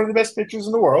Sasaki is one of the best pitchers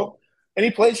in the world, and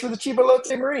he plays for the Chiba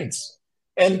Lotte Marines.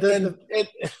 And then,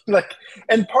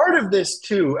 and part of this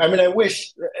too. I mean, I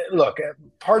wish. Look,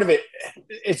 part of it.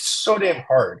 It's so damn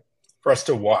hard for us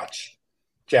to watch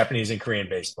Japanese and Korean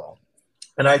baseball,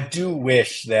 and I do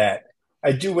wish that the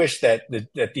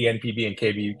NPB and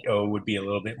KBO would be a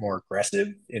little bit more aggressive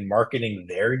in marketing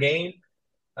their game.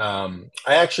 I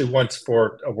actually once,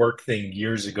 for a work thing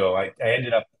years ago,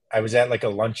 I was at like a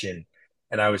luncheon,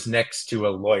 and I was next to a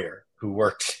lawyer who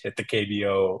worked at the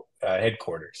KBO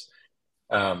headquarters.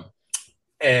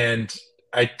 And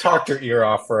I talked her ear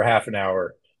off for half an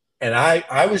hour, and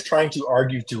I was trying to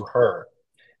argue to her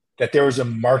that there was a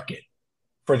market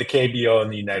for the KBO in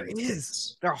the United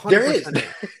States. There is.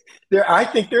 I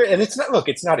think there, and it's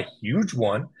not a huge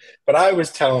one, but I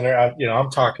was telling her, I'm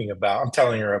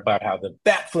telling her about how the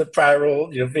bat flip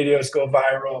viral, videos go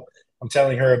viral. I'm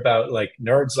telling her about like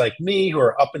nerds like me who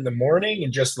are up in the morning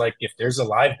and just like, if there's a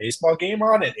live baseball game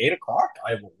on at 8:00,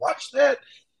 I will watch that.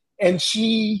 And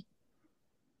she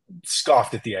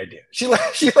scoffed at the idea. She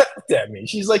laughed at me.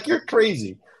 She's like, "You're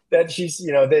crazy." That she's,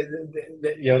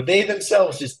 they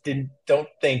themselves just don't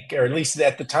think, or at least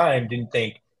at the time, didn't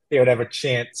think they would have a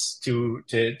chance to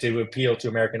appeal to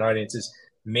American audiences.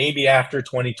 Maybe after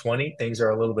 2020, things are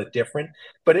a little bit different,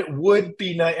 but it would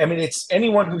be nice. I mean, it's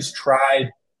anyone who's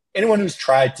tried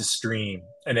to stream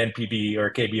an NPB or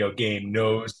a KBO game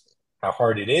knows how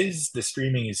hard it is. The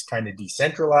streaming is kind of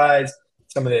decentralized.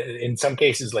 In some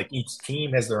cases, like each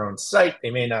team has their own site.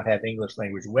 They may not have English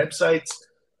language websites.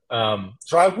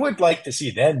 So I would like to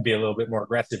see them be a little bit more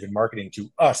aggressive in marketing to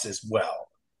us as well.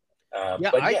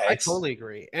 I totally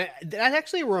agree. And that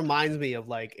actually reminds me of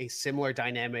like a similar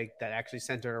dynamic that actually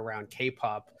centered around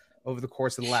K-pop over the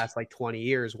course of the last like 20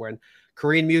 years, when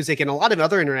Korean music and a lot of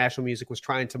other international music was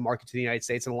trying to market to the United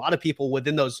States. And a lot of people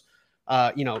within those,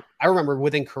 I remember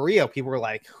within Korea, people were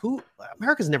like,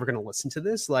 America's never going to listen to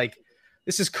this. Like,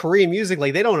 this is Korean music.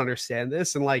 Like, they don't understand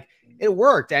this. And like, it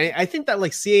worked. And I think that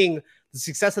like seeing the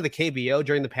success of the KBO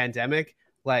during the pandemic,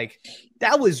 like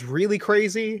that was really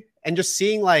crazy. And just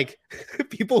seeing like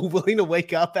people willing to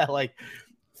wake up at like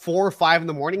 4 or 5 in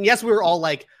the morning. Yes, we were all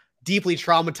like deeply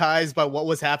traumatized by what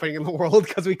was happening in the world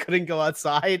because we couldn't go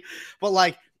outside. But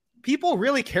like people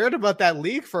really cared about that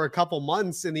league for a couple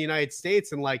months in the United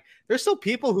States. And like, there's still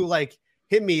people who like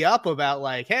hit me up about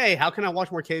like, hey, how can I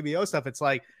watch more KBO stuff? It's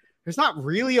like, there's not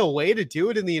really a way to do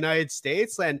it in the United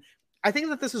States. And I think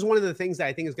that this is one of the things that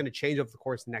I think is going to change over the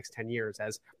course of the next 10 years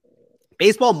as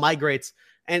baseball migrates,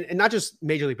 and not just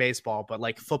Major League Baseball, but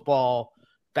like football,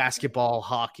 basketball,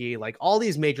 hockey, like all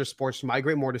these major sports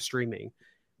migrate more to streaming.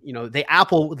 You know, the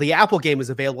Apple game is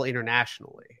available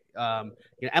internationally.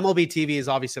 MLB TV is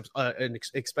obviously an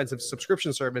expensive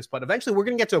subscription service, but eventually we're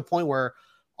going to get to a point where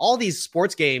all these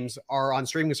sports games are on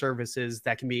streaming services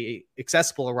that can be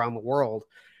accessible around the world.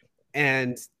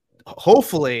 And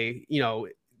hopefully, you know,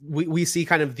 we see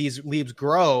kind of these leagues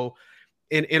grow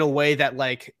in a way that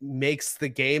like makes the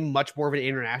game much more of an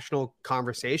international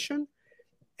conversation.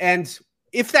 And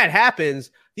if that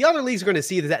happens, the other leagues are going to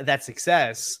see that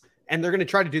success, and they're going to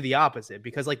try to do the opposite,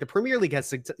 because like the Premier League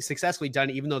has successfully done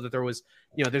it, even though that there was,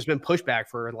 you know, there's been pushback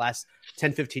for the last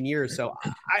 10, 15 years. So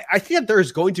I think that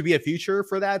there's going to be a future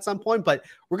for that at some point, but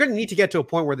we're going to need to get to a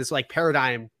point where this like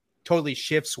paradigm totally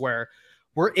shifts, where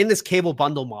we're in this cable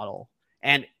bundle model.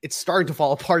 And it's starting to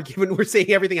fall apart, given we're seeing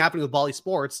everything happening with Bally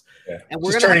Sports. Yeah. And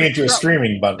we're turning into a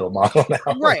streaming bundle model now.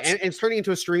 Right. And it's turning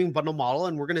into a streaming bundle model.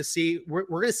 And we're going to see what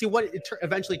it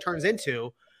eventually turns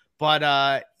into.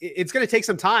 But it's going to take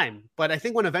some time. But I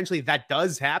think when eventually that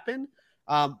does happen,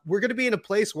 we're going to be in a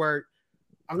place where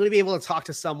I'm going to be able to talk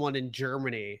to someone in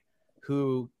Germany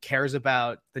who cares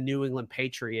about the New England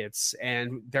Patriots.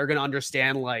 And they're going to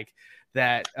understand like,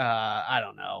 that I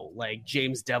don't know, like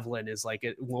James Devlin is like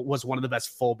was one of the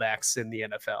best fullbacks in the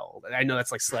NFL. I know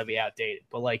that's like slightly outdated,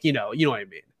 but like you know what I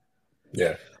mean.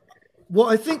 Yeah. Well,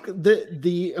 I think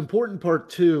the important part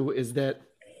too is that,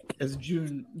 as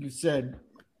Joon, you said,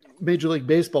 Major League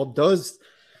Baseball does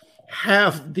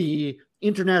have the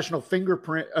international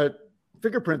fingerprint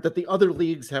that the other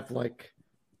leagues have like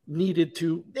needed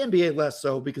to. The NBA less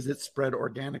so because it's spread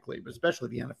organically, but especially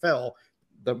the NFL,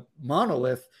 the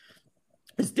monolith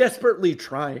is desperately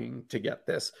trying to get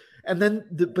this. And then,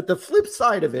 but the flip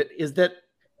side of it is that,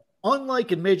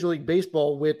 unlike in Major League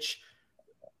Baseball, which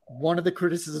one of the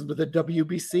criticisms of the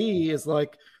WBC is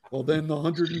like, well, then the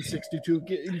 162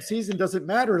 game season doesn't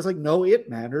matter. It's like, no, it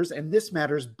matters. And this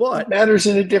matters, but it matters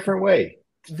in a different way.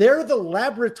 They're the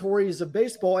laboratories of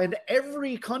baseball, and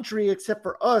every country except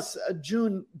for us,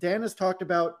 Joon, Dan has talked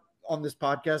about on this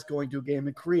podcast going to a game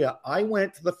in Korea. I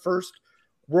went to the first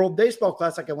World Baseball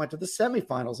Classic. I went to the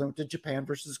semifinals. I went to Japan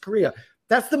versus Korea.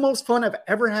 That's the most fun I've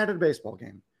ever had at a baseball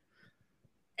game.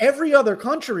 Every other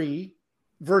country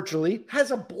virtually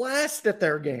has a blast at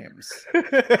their games.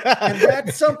 And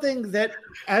that's something that,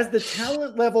 as the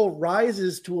talent level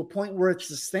rises to a point where it's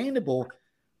sustainable,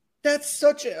 that's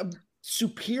such a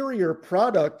superior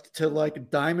product to like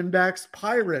Diamondbacks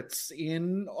Pirates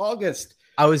in August.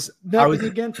 I was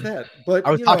against that, but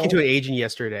I was talking to an agent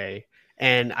yesterday,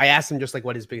 and I asked him just like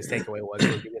what his biggest takeaway was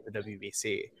when he at the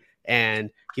WBC. And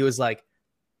he was like,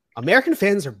 American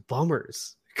fans are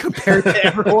bummers compared to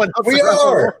everyone else. We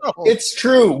are. It's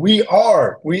true. We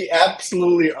are. We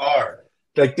absolutely are.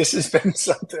 Like, this has been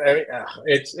something. I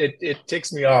mean, it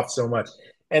ticks me off so much.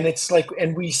 And it's like,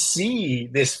 and we see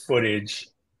this footage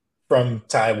from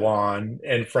Taiwan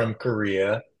and from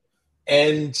Korea.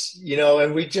 And, you know,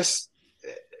 and we just,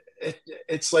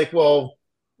 it's like, well,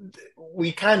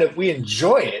 we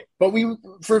enjoy it, but we,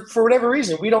 for whatever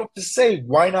reason, we don't just say,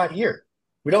 why not here?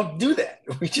 We don't do that.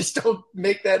 We just don't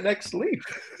make that next leap.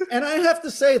 And I have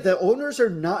to say that owners are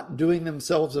not doing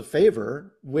themselves a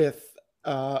favor with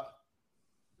a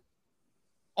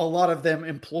lot of them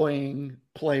employing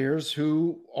players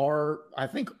who are, I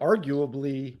think,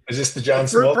 arguably, is this the John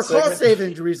Smoltz for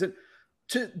cost-saving reason,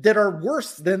 that are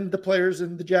worse than the players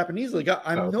in the Japanese league.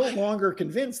 I'm no longer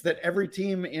convinced that every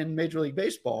team in Major League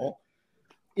Baseball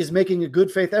is making a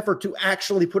good faith effort to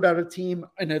actually put out a team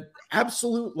in an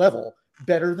absolute level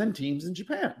better than teams in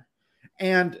Japan.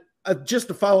 And just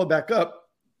to follow back up,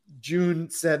 Joon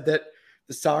said that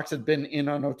the Sox had been in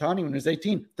on Ohtani when he was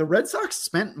 18. The Red Sox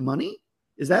spent money?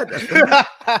 Is that a thing?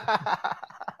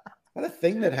 What a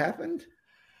thing that happened?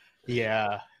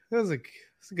 Yeah, it was a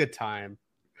good time.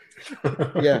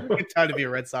 Yeah, good time to be a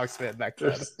Red Sox fan back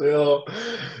then. Still,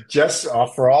 just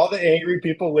for all the angry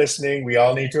people listening, we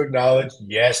all need to acknowledge,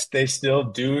 yes, they still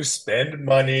do spend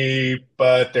money,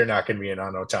 but they're not going to be in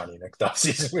on Ohtani next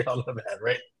offseason. We all know that,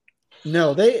 right?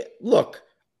 No, look.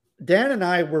 Dan and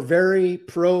I were very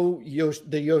pro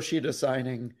the Yoshida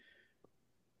signing,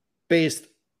 based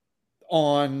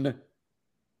on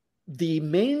the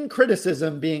main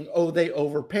criticism being, they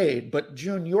overpaid. But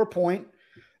Joon, your point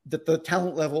that the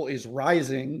talent level is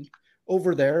rising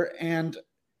over there, and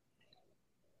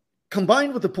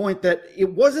combined with the point that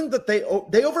it wasn't that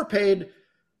they overpaid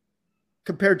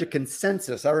compared to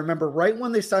consensus. I remember right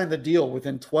when they signed the deal,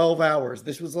 within 12 hours,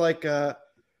 this was like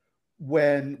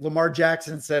when Lamar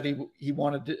Jackson said he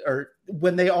wanted to, or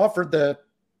when they offered the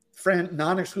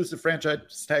non-exclusive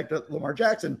franchise tag to Lamar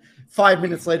Jackson, 5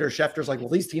 minutes later, Schefter's like, well,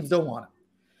 these teams don't want him.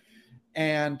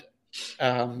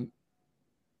 And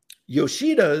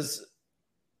Yoshida's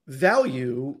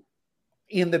value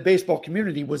in the baseball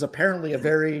community was apparently a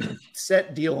very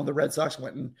set deal, and the Red Sox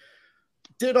went and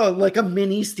did a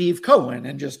mini Steve Cohen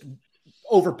and just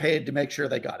overpaid to make sure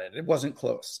they got it. It wasn't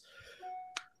close.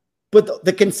 But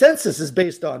the consensus is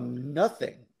based on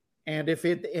nothing. And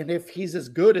if he's as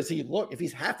good as he looked, if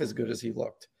he's half as good as he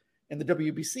looked in the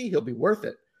WBC, he'll be worth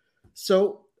it.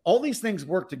 So all these things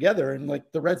work together, and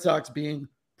like the Red Sox being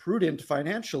prudent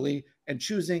financially and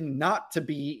choosing not to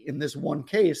be in this one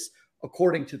case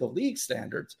according to the league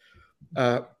standards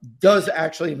does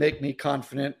actually make me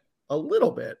confident a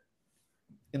little bit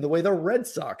in the way the Red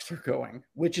Sox are going,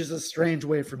 which is a strange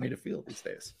way for me to feel these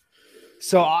days.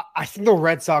 So I think the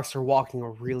Red Sox are walking a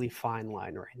really fine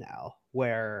line right now,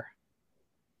 where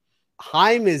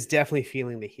Heim is definitely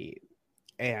feeling the heat,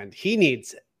 and he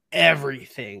needs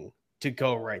everything to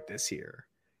go right this year.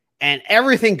 And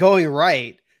everything going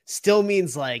right still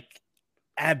means, like,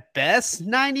 at best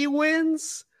 90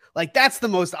 wins. Like, that's the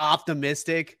most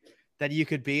optimistic that you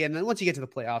could be. And then once you get to the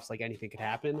playoffs, like, anything could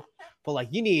happen. But, like,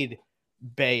 you need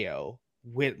Bayo,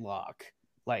 Whitlock,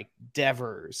 like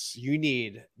Devers, you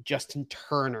need Justin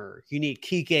Turner, you need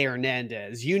Kike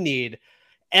Hernandez, you need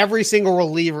every single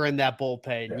reliever in that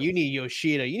bullpen, yeah. You need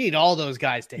Yoshida, you need all those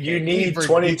guys to hit. You need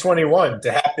 2021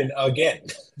 to happen again.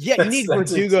 Yeah, you need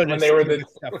Verdugo to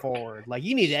step forward. Like,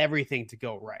 you need everything to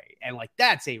go right. And like,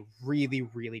 that's a really,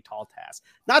 really tall task.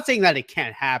 Not saying that it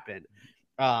can't happen,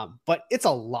 but it's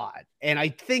a lot. And I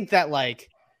think that, like,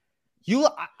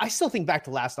 I still think back to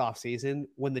last offseason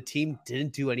when the team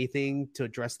didn't do anything to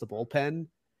address the bullpen.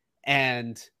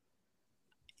 And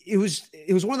it was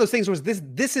one of those things where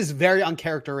this is very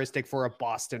uncharacteristic for a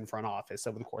Boston front office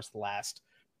over the course of the last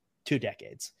 2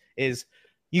 decades. Is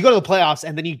you go to the playoffs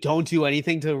and then you don't do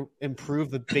anything to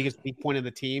improve the biggest weak point of the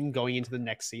team going into the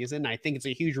next season. I think it's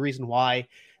a huge reason why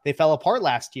they fell apart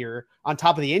last year on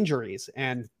top of the injuries.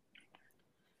 And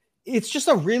it's just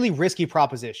a really risky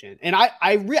proposition. And I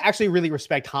actually really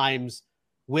respect Heim's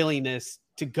willingness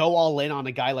to go all in on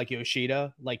a guy like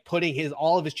Yoshida, like putting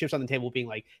all of his chips on the table, being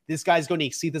like, this guy's going to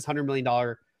exceed this $100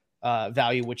 million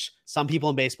value, which some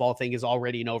people in baseball think is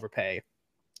already an overpay.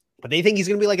 But they think he's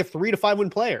going to be like a 3 to 5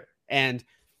 win player. And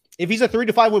if he's a 3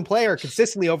 to 5 win player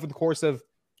consistently over the course of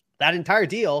that entire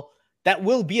deal, that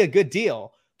will be a good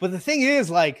deal. But the thing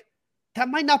is, like, that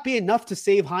might not be enough to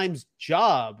save Heim's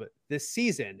job this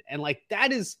season. And like,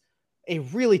 that is a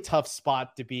really tough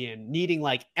spot to be in, needing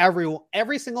like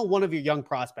every single one of your young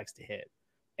prospects to hit.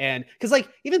 And because like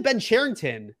even Ben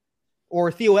Cherington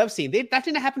or Theo Epstein, that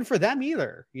didn't happen for them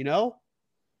either, you know?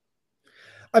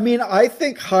 I mean, I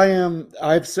think Chaim,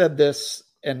 I've said this,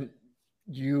 and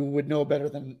you would know better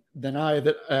than I,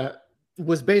 that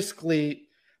was basically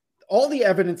all the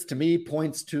evidence to me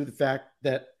points to the fact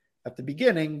that at the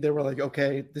beginning, they were like,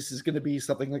 okay, this is going to be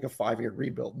something like a 5-year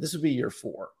rebuild. This would be year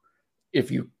 4,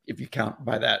 if you count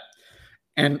by that.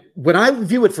 And when I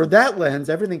view it for that lens,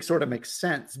 everything sort of makes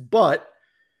sense. But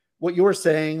what you're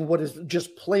saying, what is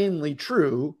just plainly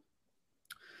true,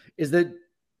 is that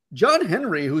John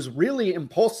Henry, who's really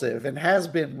impulsive and has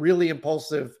been really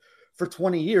impulsive for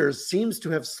 20 years, seems to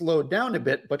have slowed down a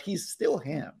bit, but he's still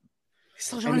him. He's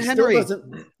still John Henry.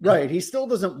 He still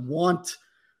doesn't want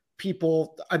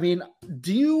people. I mean,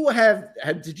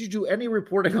 did you do any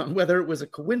reporting on whether it was a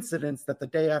coincidence that the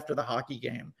day after the hockey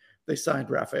game they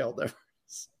signed Rafael Devers?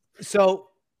 So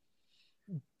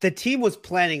the team was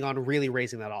planning on really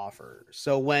raising that offer.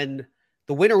 So when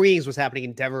the winter meetings was happening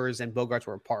and Devers and Bogarts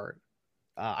were apart,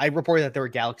 I reported that they were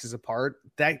galaxies apart.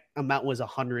 That amount was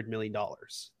 $100 million.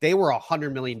 They were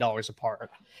 $100 million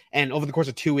apart. And over the course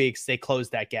of 2 weeks, they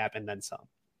closed that gap and then some.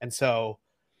 And so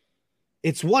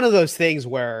it's one of those things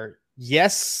where,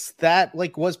 yes, that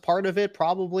like was part of it,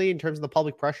 probably in terms of the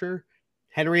public pressure.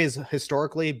 Henry has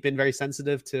historically been very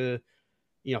sensitive to,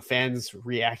 fans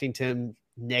reacting to him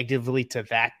negatively to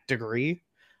that degree.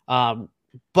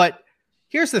 But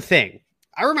here's the thing.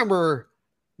 I remember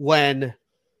when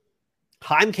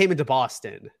Heim came into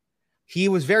Boston, he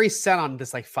was very set on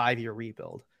this like 5-year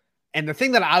rebuild. And the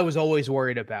thing that I was always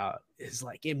worried about is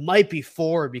like, it might be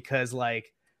 4 because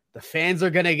like, the fans are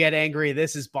going to get angry.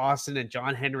 This is Boston, and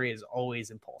John Henry is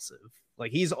always impulsive.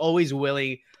 Like, he's always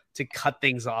willing to cut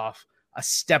things off a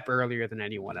step earlier than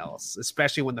anyone else,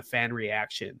 especially when the fan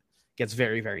reaction gets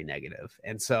very, very negative.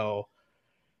 And so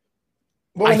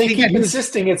Well, they keep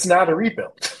insisting it's not a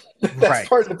rebuild. That's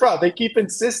part of the problem. They keep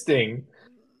insisting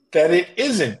that it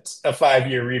isn't a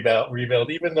 5-year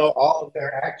rebuild, even though all of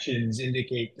their actions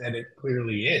indicate that it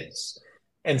clearly is.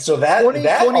 And so that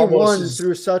 2021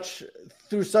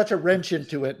 threw such a wrench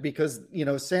into it because,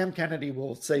 Sam Kennedy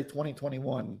will say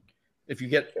 2021. If you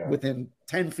get within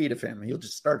 10 feet of him, he'll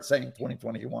just start saying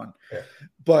 2021. Yeah.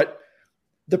 But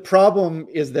the problem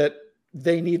is that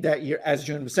they need that year, as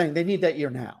Joon was saying, they need that year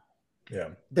now. Yeah.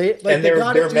 They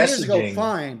got it 2 years ago,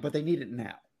 fine, but they need it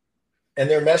now. And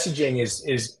their messaging is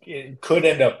it could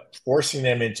end up forcing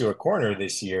them into a corner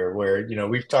this year where,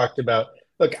 we've talked about,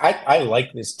 look, I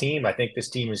like this team. I think this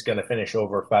team is going to finish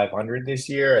over 500 this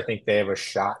year. I think they have a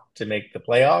shot to make the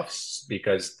playoffs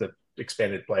because the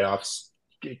expanded playoffs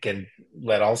can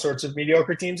let all sorts of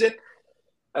mediocre teams in.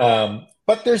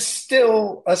 But there's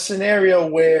still a scenario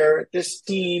where this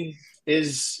team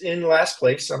is in last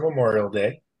place on Memorial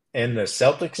Day and the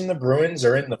Celtics and the Bruins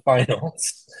are in the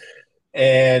finals.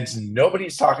 And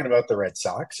nobody's talking about the Red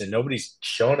Sox and nobody's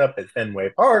showing up at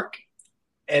Fenway Park.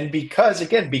 And because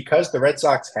the Red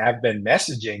Sox have been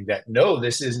messaging that, no,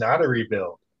 this is not a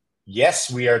rebuild. Yes,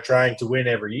 we are trying to win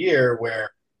every year,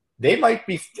 where they might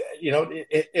be,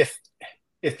 if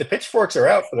the pitchforks are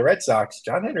out for the Red Sox,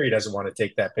 John Henry doesn't want to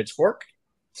take that pitchfork.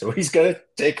 So he's going to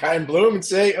take Hein Bloom and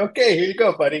say, okay, here you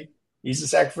go, buddy. He's the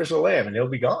sacrificial lamb and he'll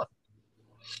be gone.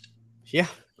 Yeah,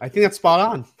 I think that's spot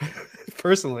on,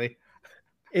 personally.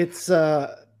 It's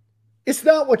not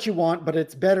what you want, but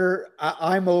it's better.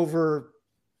 I'm over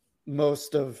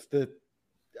most of the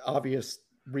obvious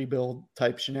rebuild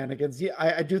type shenanigans. Yeah,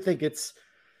 I do think it's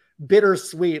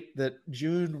bittersweet that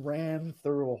Joon ran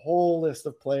through a whole list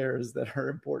of players that are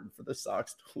important for the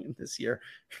Sox to win this year,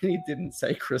 and he didn't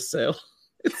say Chris Sale.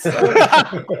 It's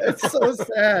so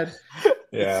sad.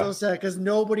 Yeah. It's so sad because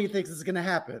nobody thinks it's going to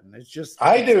happen. It's just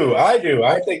I do. I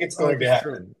think it's going to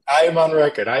happen. True. I am on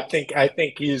record. I think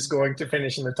he's going to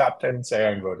finish in the top 10 in Cy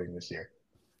Young voting this year.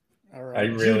 All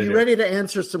right. You ready to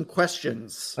answer some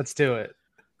questions? Let's do it.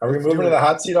 Are we moving to the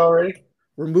hot seat already?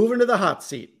 We're moving to the hot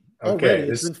seat. Okay.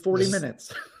 Already. It's been 40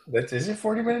 minutes. Is it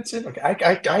 40 minutes in? Okay.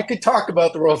 I could talk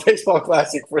about the World Baseball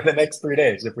Classic for the next 3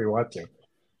 days if we want to.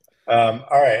 All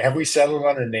right. Have we settled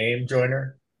on a name,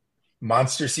 Joyner?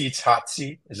 Monster Seats Hot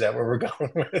Seat? Is that where we're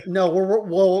going with? No,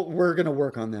 we're going to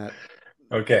work on that.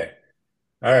 Okay.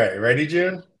 All right. Ready,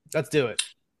 Joon? Let's do it.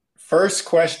 First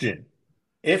question.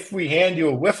 If we hand you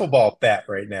a wiffle ball bat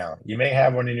right now, you may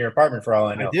have one in your apartment for all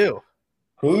I know. I do.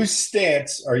 Whose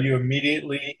stance are you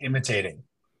immediately imitating?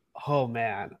 Oh,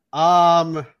 man.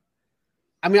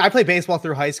 I mean, I played baseball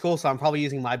through high school, so I'm probably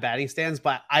using my batting stance,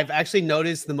 but I've actually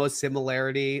noticed the most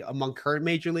similarity among current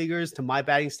major leaguers to my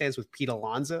batting stance with Pete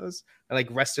Alonso's. I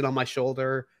rested on my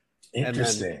shoulder.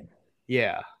 Interesting.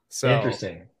 Yeah. So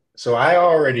interesting. So I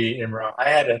already am wrong. I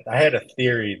had a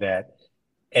theory that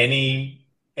any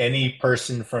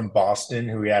person from Boston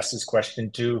who we asked this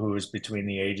question to, who was between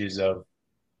the ages of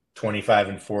 25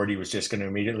 and 40, was just going to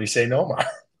immediately say Nomar.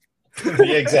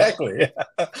 Yeah, exactly.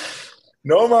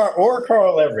 Nomar or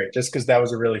Carl Everett, just because that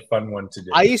was a really fun one to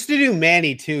do. I used to do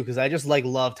Manny too, because I just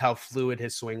loved how fluid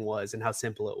his swing was and how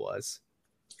simple it was.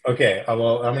 Okay,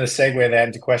 well, I'm going to segue that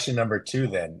into question number 2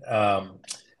 then.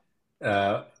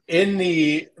 In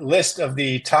the list of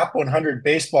the top 100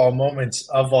 baseball moments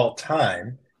of all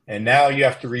time, and now you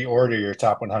have to reorder your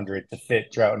top 100 to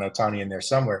fit Trout and Ohtani in there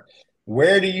somewhere,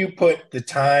 where do you put the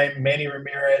time Manny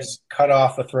Ramirez cut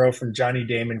off a throw from Johnny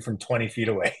Damon from 20 feet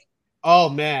away? Oh,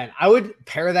 man. I would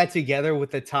pair that together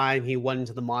with the time he went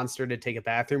into the Monster to take a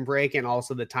bathroom break and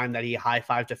also the time that he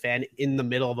high-fived a fan in the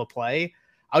middle of a play.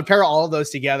 I would pair all of those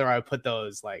together. I would put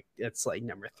those it's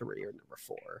number 3 or number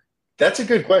 4. That's a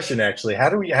good question, actually. How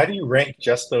do you rank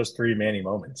just those 3 Manny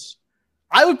moments?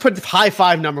 I would put high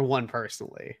five number 1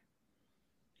 personally.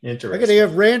 Interesting. I'm going to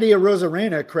give Randy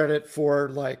Arozarena credit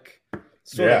for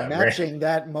sort of matching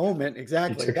that moment.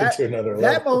 Exactly.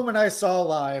 That moment I saw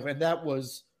live, and that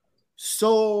was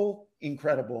so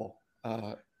incredible.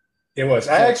 It was.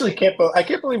 I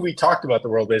can't believe we talked about the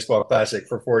World Baseball Classic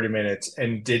for 40 minutes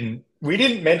and we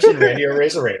didn't mention Randy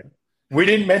Arozarena. We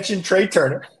didn't mention Trey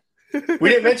Turner. We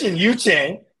didn't mention Yu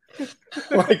Chang.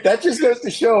 That just goes to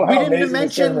show how we didn't even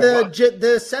mention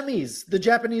the semis, the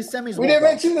Japanese semis. We didn't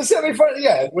mention the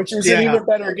semifinal, which is an even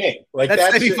better game. That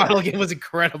semifinal game was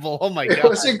incredible. Oh my god, it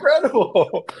was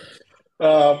incredible.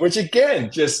 Which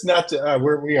again, just not to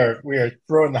we are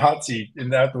throwing the hot seat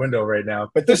out the window right now.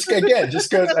 But this again just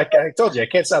goes. I told you I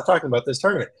can't stop talking about this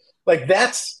tournament.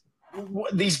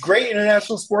 these great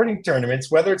international sporting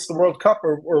tournaments, whether it's the World Cup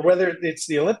or whether it's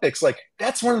the Olympics, like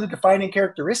that's one of the defining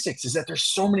characteristics is that there's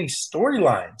so many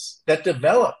storylines that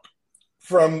develop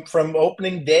from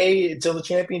opening day until the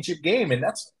championship game. And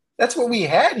that's what we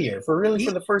had here for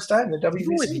the first time in the WBC.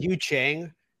 Even with Yu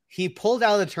Chang, he pulled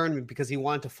out of the tournament because he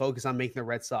wanted to focus on making the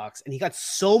Red Sox, and he got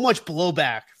so much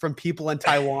blowback from people in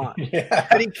Taiwan.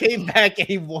 And he came back and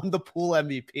he won the pool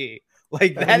MVP.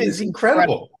 Like that is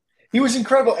incredible. He was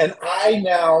incredible, and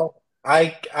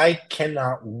I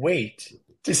cannot wait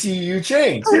to see Yu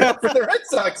Chang for the Red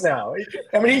Sox now.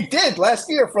 I mean, he did last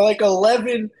year for like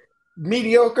 11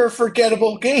 mediocre,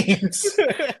 forgettable games,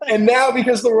 and now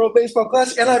because of the World Baseball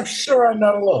Classic, and I'm sure I'm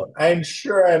not alone.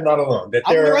 That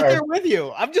I'm right there with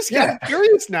you. I'm just kind of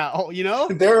curious now. You know,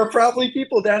 there are probably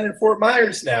people down in Fort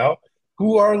Myers now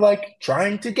who are like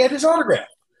trying to get his autograph.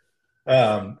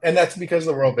 And that's because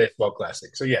of the World Baseball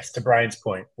Classic. So yes, to Brian's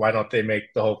point, why don't they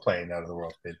make the whole plane out of the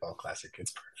World Baseball Classic?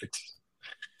 It's perfect.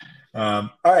 All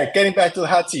right, getting back to the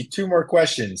hot seat, 2 more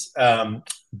questions.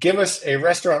 Give us a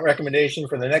restaurant recommendation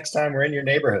for the next time we're in your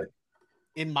neighborhood.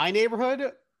 In my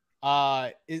neighborhood,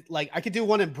 I could do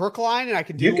one in Brookline,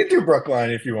 and You could do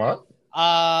Brookline if you want.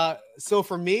 So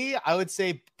for me, I would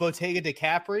say Bottega di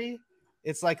Capri.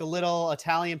 It's like a little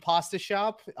Italian pasta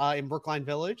shop in Brookline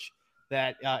Village.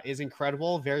 That is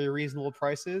incredible, very reasonable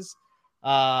prices.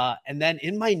 And then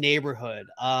in my neighborhood,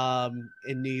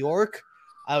 in New York,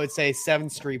 I would say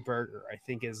 7th Street Burger, I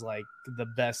think is like the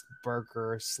best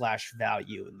burger /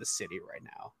 value in the city right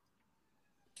now.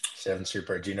 7th Street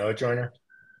Burger. Do you know it, Joyner?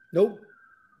 Nope.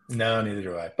 No, neither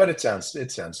do I. But it sounds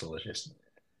delicious.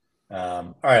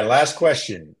 All right, last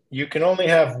question. You can only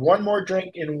have one more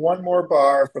drink in one more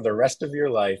bar for the rest of your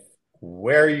life.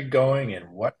 Where are you going and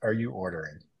what are you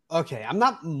ordering? Okay, I'm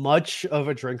not much of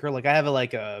a drinker. Like I have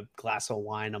a glass of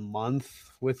wine a month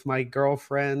with my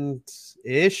girlfriend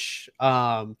ish.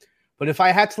 But if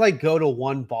I had to like go to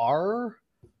one bar,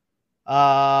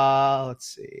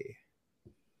 let's see.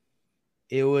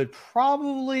 It would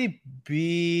probably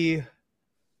be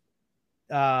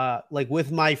like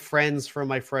with my friends from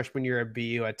my freshman year at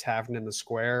BU at Tavern in the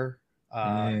Square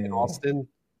in Austin,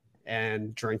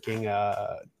 and drinking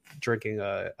a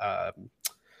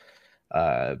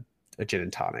gin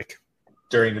and tonic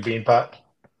during the bean pot.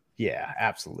 Yeah,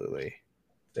 absolutely.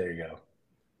 There you go.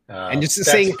 And just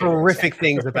saying horrific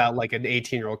things about like an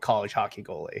 18-year-old college hockey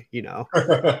goalie, you know.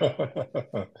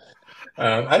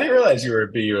 I didn't realize you were a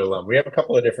BU alum. We have a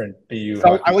couple of different BU.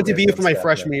 So I went to BU for my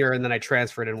freshman year, and then I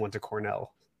transferred and went to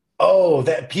Cornell. Oh,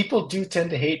 that people do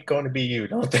tend to hate going to BU,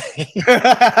 don't they?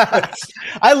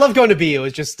 I love going to BU.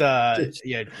 It's just, I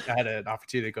had an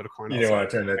opportunity to go to Cornell. You don't want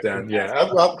to turn that down. Yeah,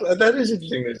 that is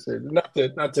interesting.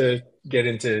 Not to get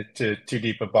into too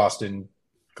deep of Boston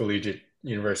Collegiate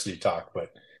University talk,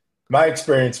 but my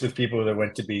experience with people that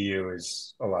went to BU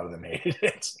is a lot of them hated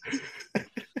it.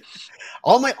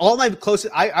 All my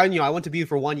closest, I went to BU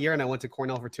for 1 year and I went to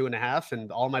Cornell for 2.5,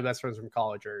 and all my best friends from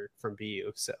college are from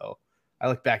BU. So I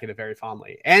look back at it very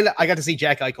fondly. And I got to see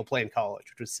Jack Eichel play in college,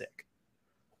 which was sick.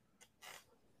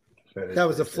 That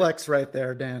was a flex right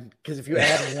there, Dan. Because if you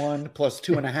add 1 plus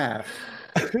 2.5,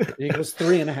 it equals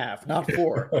 3.5, not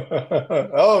 4.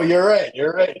 Oh, you're right.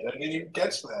 I didn't even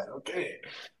catch that. Okay.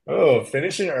 Oh,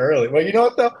 finishing early. Well, you know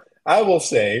what, though? I will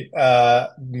say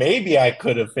maybe I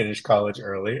could have finished college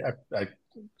early. I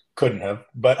couldn't have,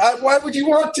 but why would you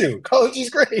want to? College is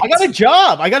great. I got a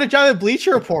job at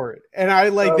Bleacher Report, and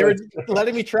they were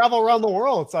letting me travel around the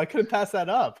world, so I couldn't pass that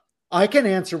up. I can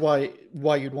answer why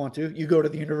you'd want to. You go to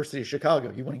the University of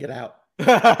Chicago. You want to get out.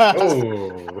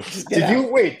 Oh,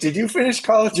 did you finish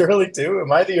college early too?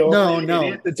 Am I the only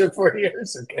idiot that took 4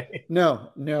 years? Okay.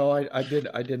 No, I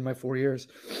did my 4 years.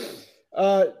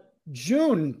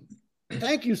 Joon,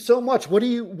 thank you so much. What are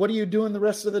you doing the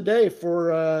rest of the day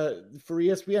for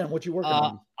ESPN? What you working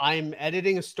on? I'm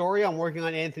editing a story. I'm working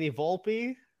on Anthony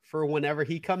Volpe for whenever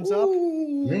he comes up.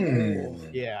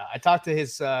 Yeah, I talked to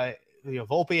his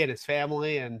Volpe and his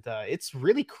family, and it's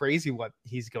really crazy what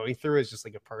he's going through as just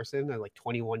like a person at like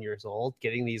 21 years old,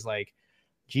 getting these like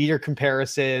Jeter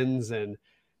comparisons, and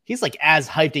he's like as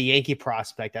hyped a Yankee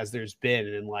prospect as there's been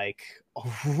in like a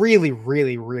really,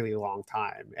 really, really long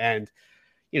time. And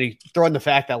you throw in the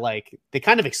fact that like they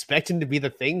kind of expect him to be the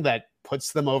thing that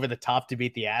puts them over the top to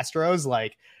beat the Astros.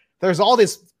 Like there's all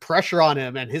this pressure on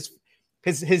him, and his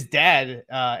dad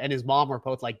and his mom are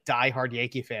both like diehard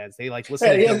Yankee fans. They like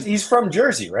listen. He's from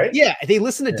Jersey, right? Yeah, they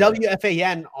listen to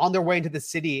WFAN on their way into the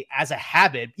city as a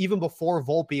habit, even before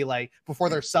Volpe, like before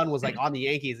their son was like on the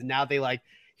Yankees, and now they like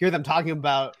hear them talking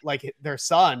about like their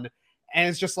son, and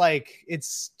it's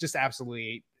just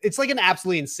absolutely it's like an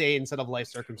absolutely insane set of life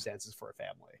circumstances for a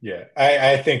family. Yeah,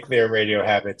 I think their radio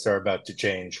habits are about to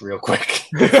change real quick.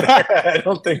 I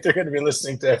don't think they're going to be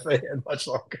listening to FAN much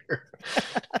longer,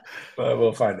 but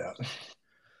we'll find out.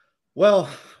 Well,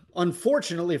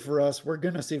 unfortunately for us, we're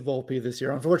going to see Volpe this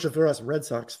year. Unfortunately for us Red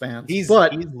Sox fans. He's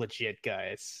legit,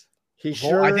 guys.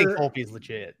 I think Volpe's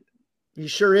legit. He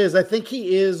sure is. I think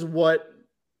he is what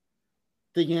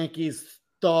the Yankees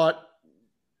thought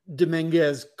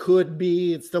Dominguez could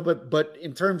be. It's still, but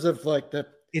in terms of like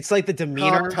it's like the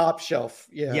demeanor, top shelf.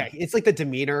 Yeah. It's like the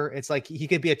demeanor. It's like he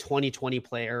could be a 2020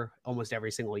 player almost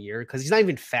every single year because he's not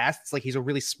even fast. It's like he's a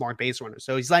really smart base runner.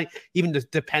 So he's not even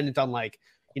dependent on like,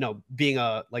 being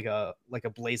a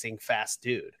blazing fast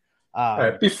dude. All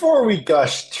right, before we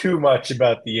gush too much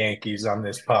about the Yankees on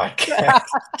this podcast,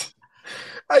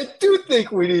 I do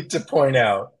think we need to point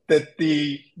out that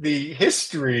the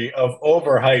history of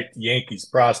overhyped Yankees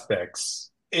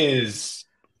prospects that's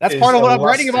part of what I'm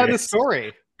writing about in the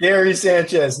story. Gary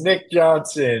Sanchez, Nick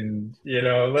Johnson,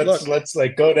 let's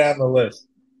like go down the list.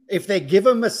 If they give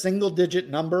him a single digit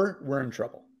number, we're in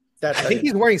trouble. I think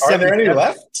he's wearing 77.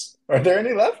 Are there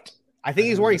any left? I think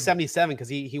he's wearing 77 because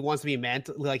he wants to be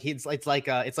Mantle. Like it's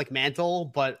like Mantle,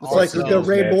 but it's like the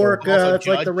Ray Bork. It's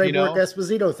like the Ray Bork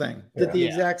Esposito thing. Did the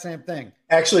exact same thing.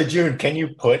 Actually, June, can you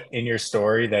put in your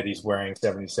story that he's wearing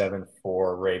 77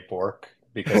 for Ray Bork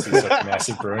because he's such a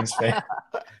massive Bruins fan?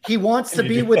 He wants to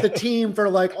be with a team for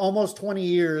like almost 20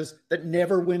 years that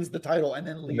never wins the title and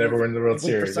then leaves. Never win the World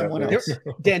Series. Someone else.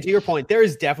 Dan, to your point, there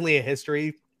is definitely a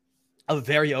history of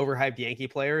very overhyped Yankee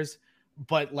players,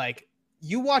 but like.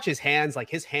 You watch his hands,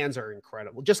 like his hands are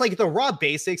incredible. Just like the raw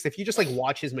basics, if you just like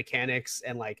watch his mechanics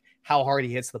and like how hard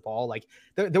he hits the ball, like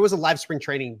there was a live spring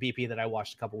training BP that I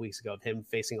watched a couple weeks ago of him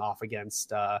facing off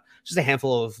against just a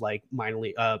handful of like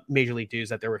major league dudes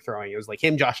that they were throwing. It was like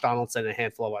him, Josh Donaldson, and a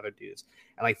handful of other dudes.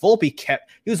 And like Volpe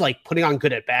he was like putting on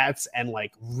good at bats and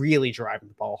like really driving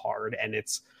the ball hard. And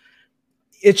it's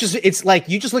like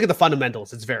you just look at the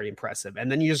fundamentals. It's very impressive.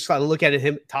 And then you just gotta look at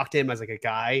him, talk to him as like a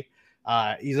guy.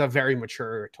 He's a very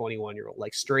mature 21-year-old,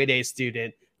 like straight A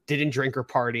student, didn't drink or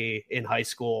party in high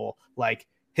school. Like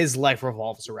his life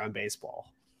revolves around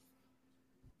baseball.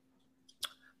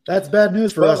 That's bad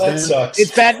news for us. That sucks.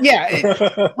 It's bad.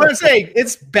 Yeah. What I'm saying,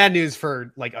 it's bad news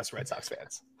for like us Red Sox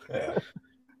fans. Yeah.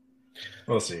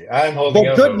 We'll see. I'm holding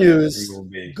out. Good news.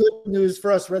 Good news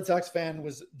for us Red Sox fan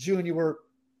was June, you were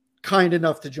kind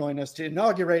enough to join us to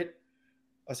inaugurate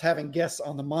us having guests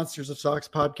on the Monsters of Sox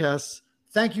podcast.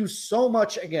 Thank you so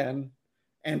much again.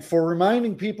 And for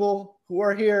reminding people who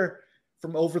are here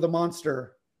from Over the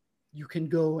Monster, you can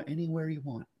go anywhere you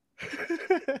want.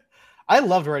 I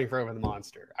loved writing for Over the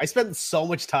Monster. I spent so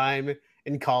much time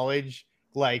in college,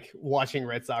 like watching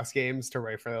Red Sox games to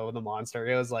write for Over the Monster.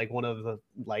 It was like one of the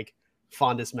like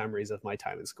fondest memories of my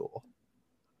time in school.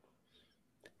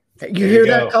 You hear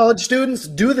that, college students?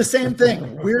 Do the same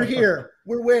thing. We're here.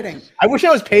 We're waiting. I wish I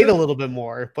was paid a little bit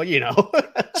more, but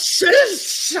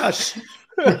Shush.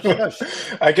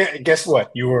 I guess what?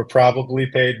 You were probably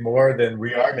paid more than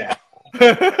we are now.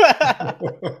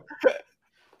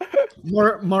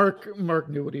 Mark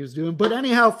knew what he was doing. But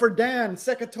anyhow, for Dan,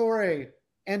 Secatore,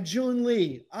 and Joon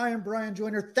Lee, I am Brian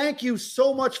Joyner. Thank you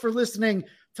so much for listening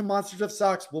to Monsters of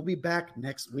Sox. We'll be back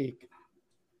next week.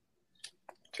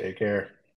 Take care.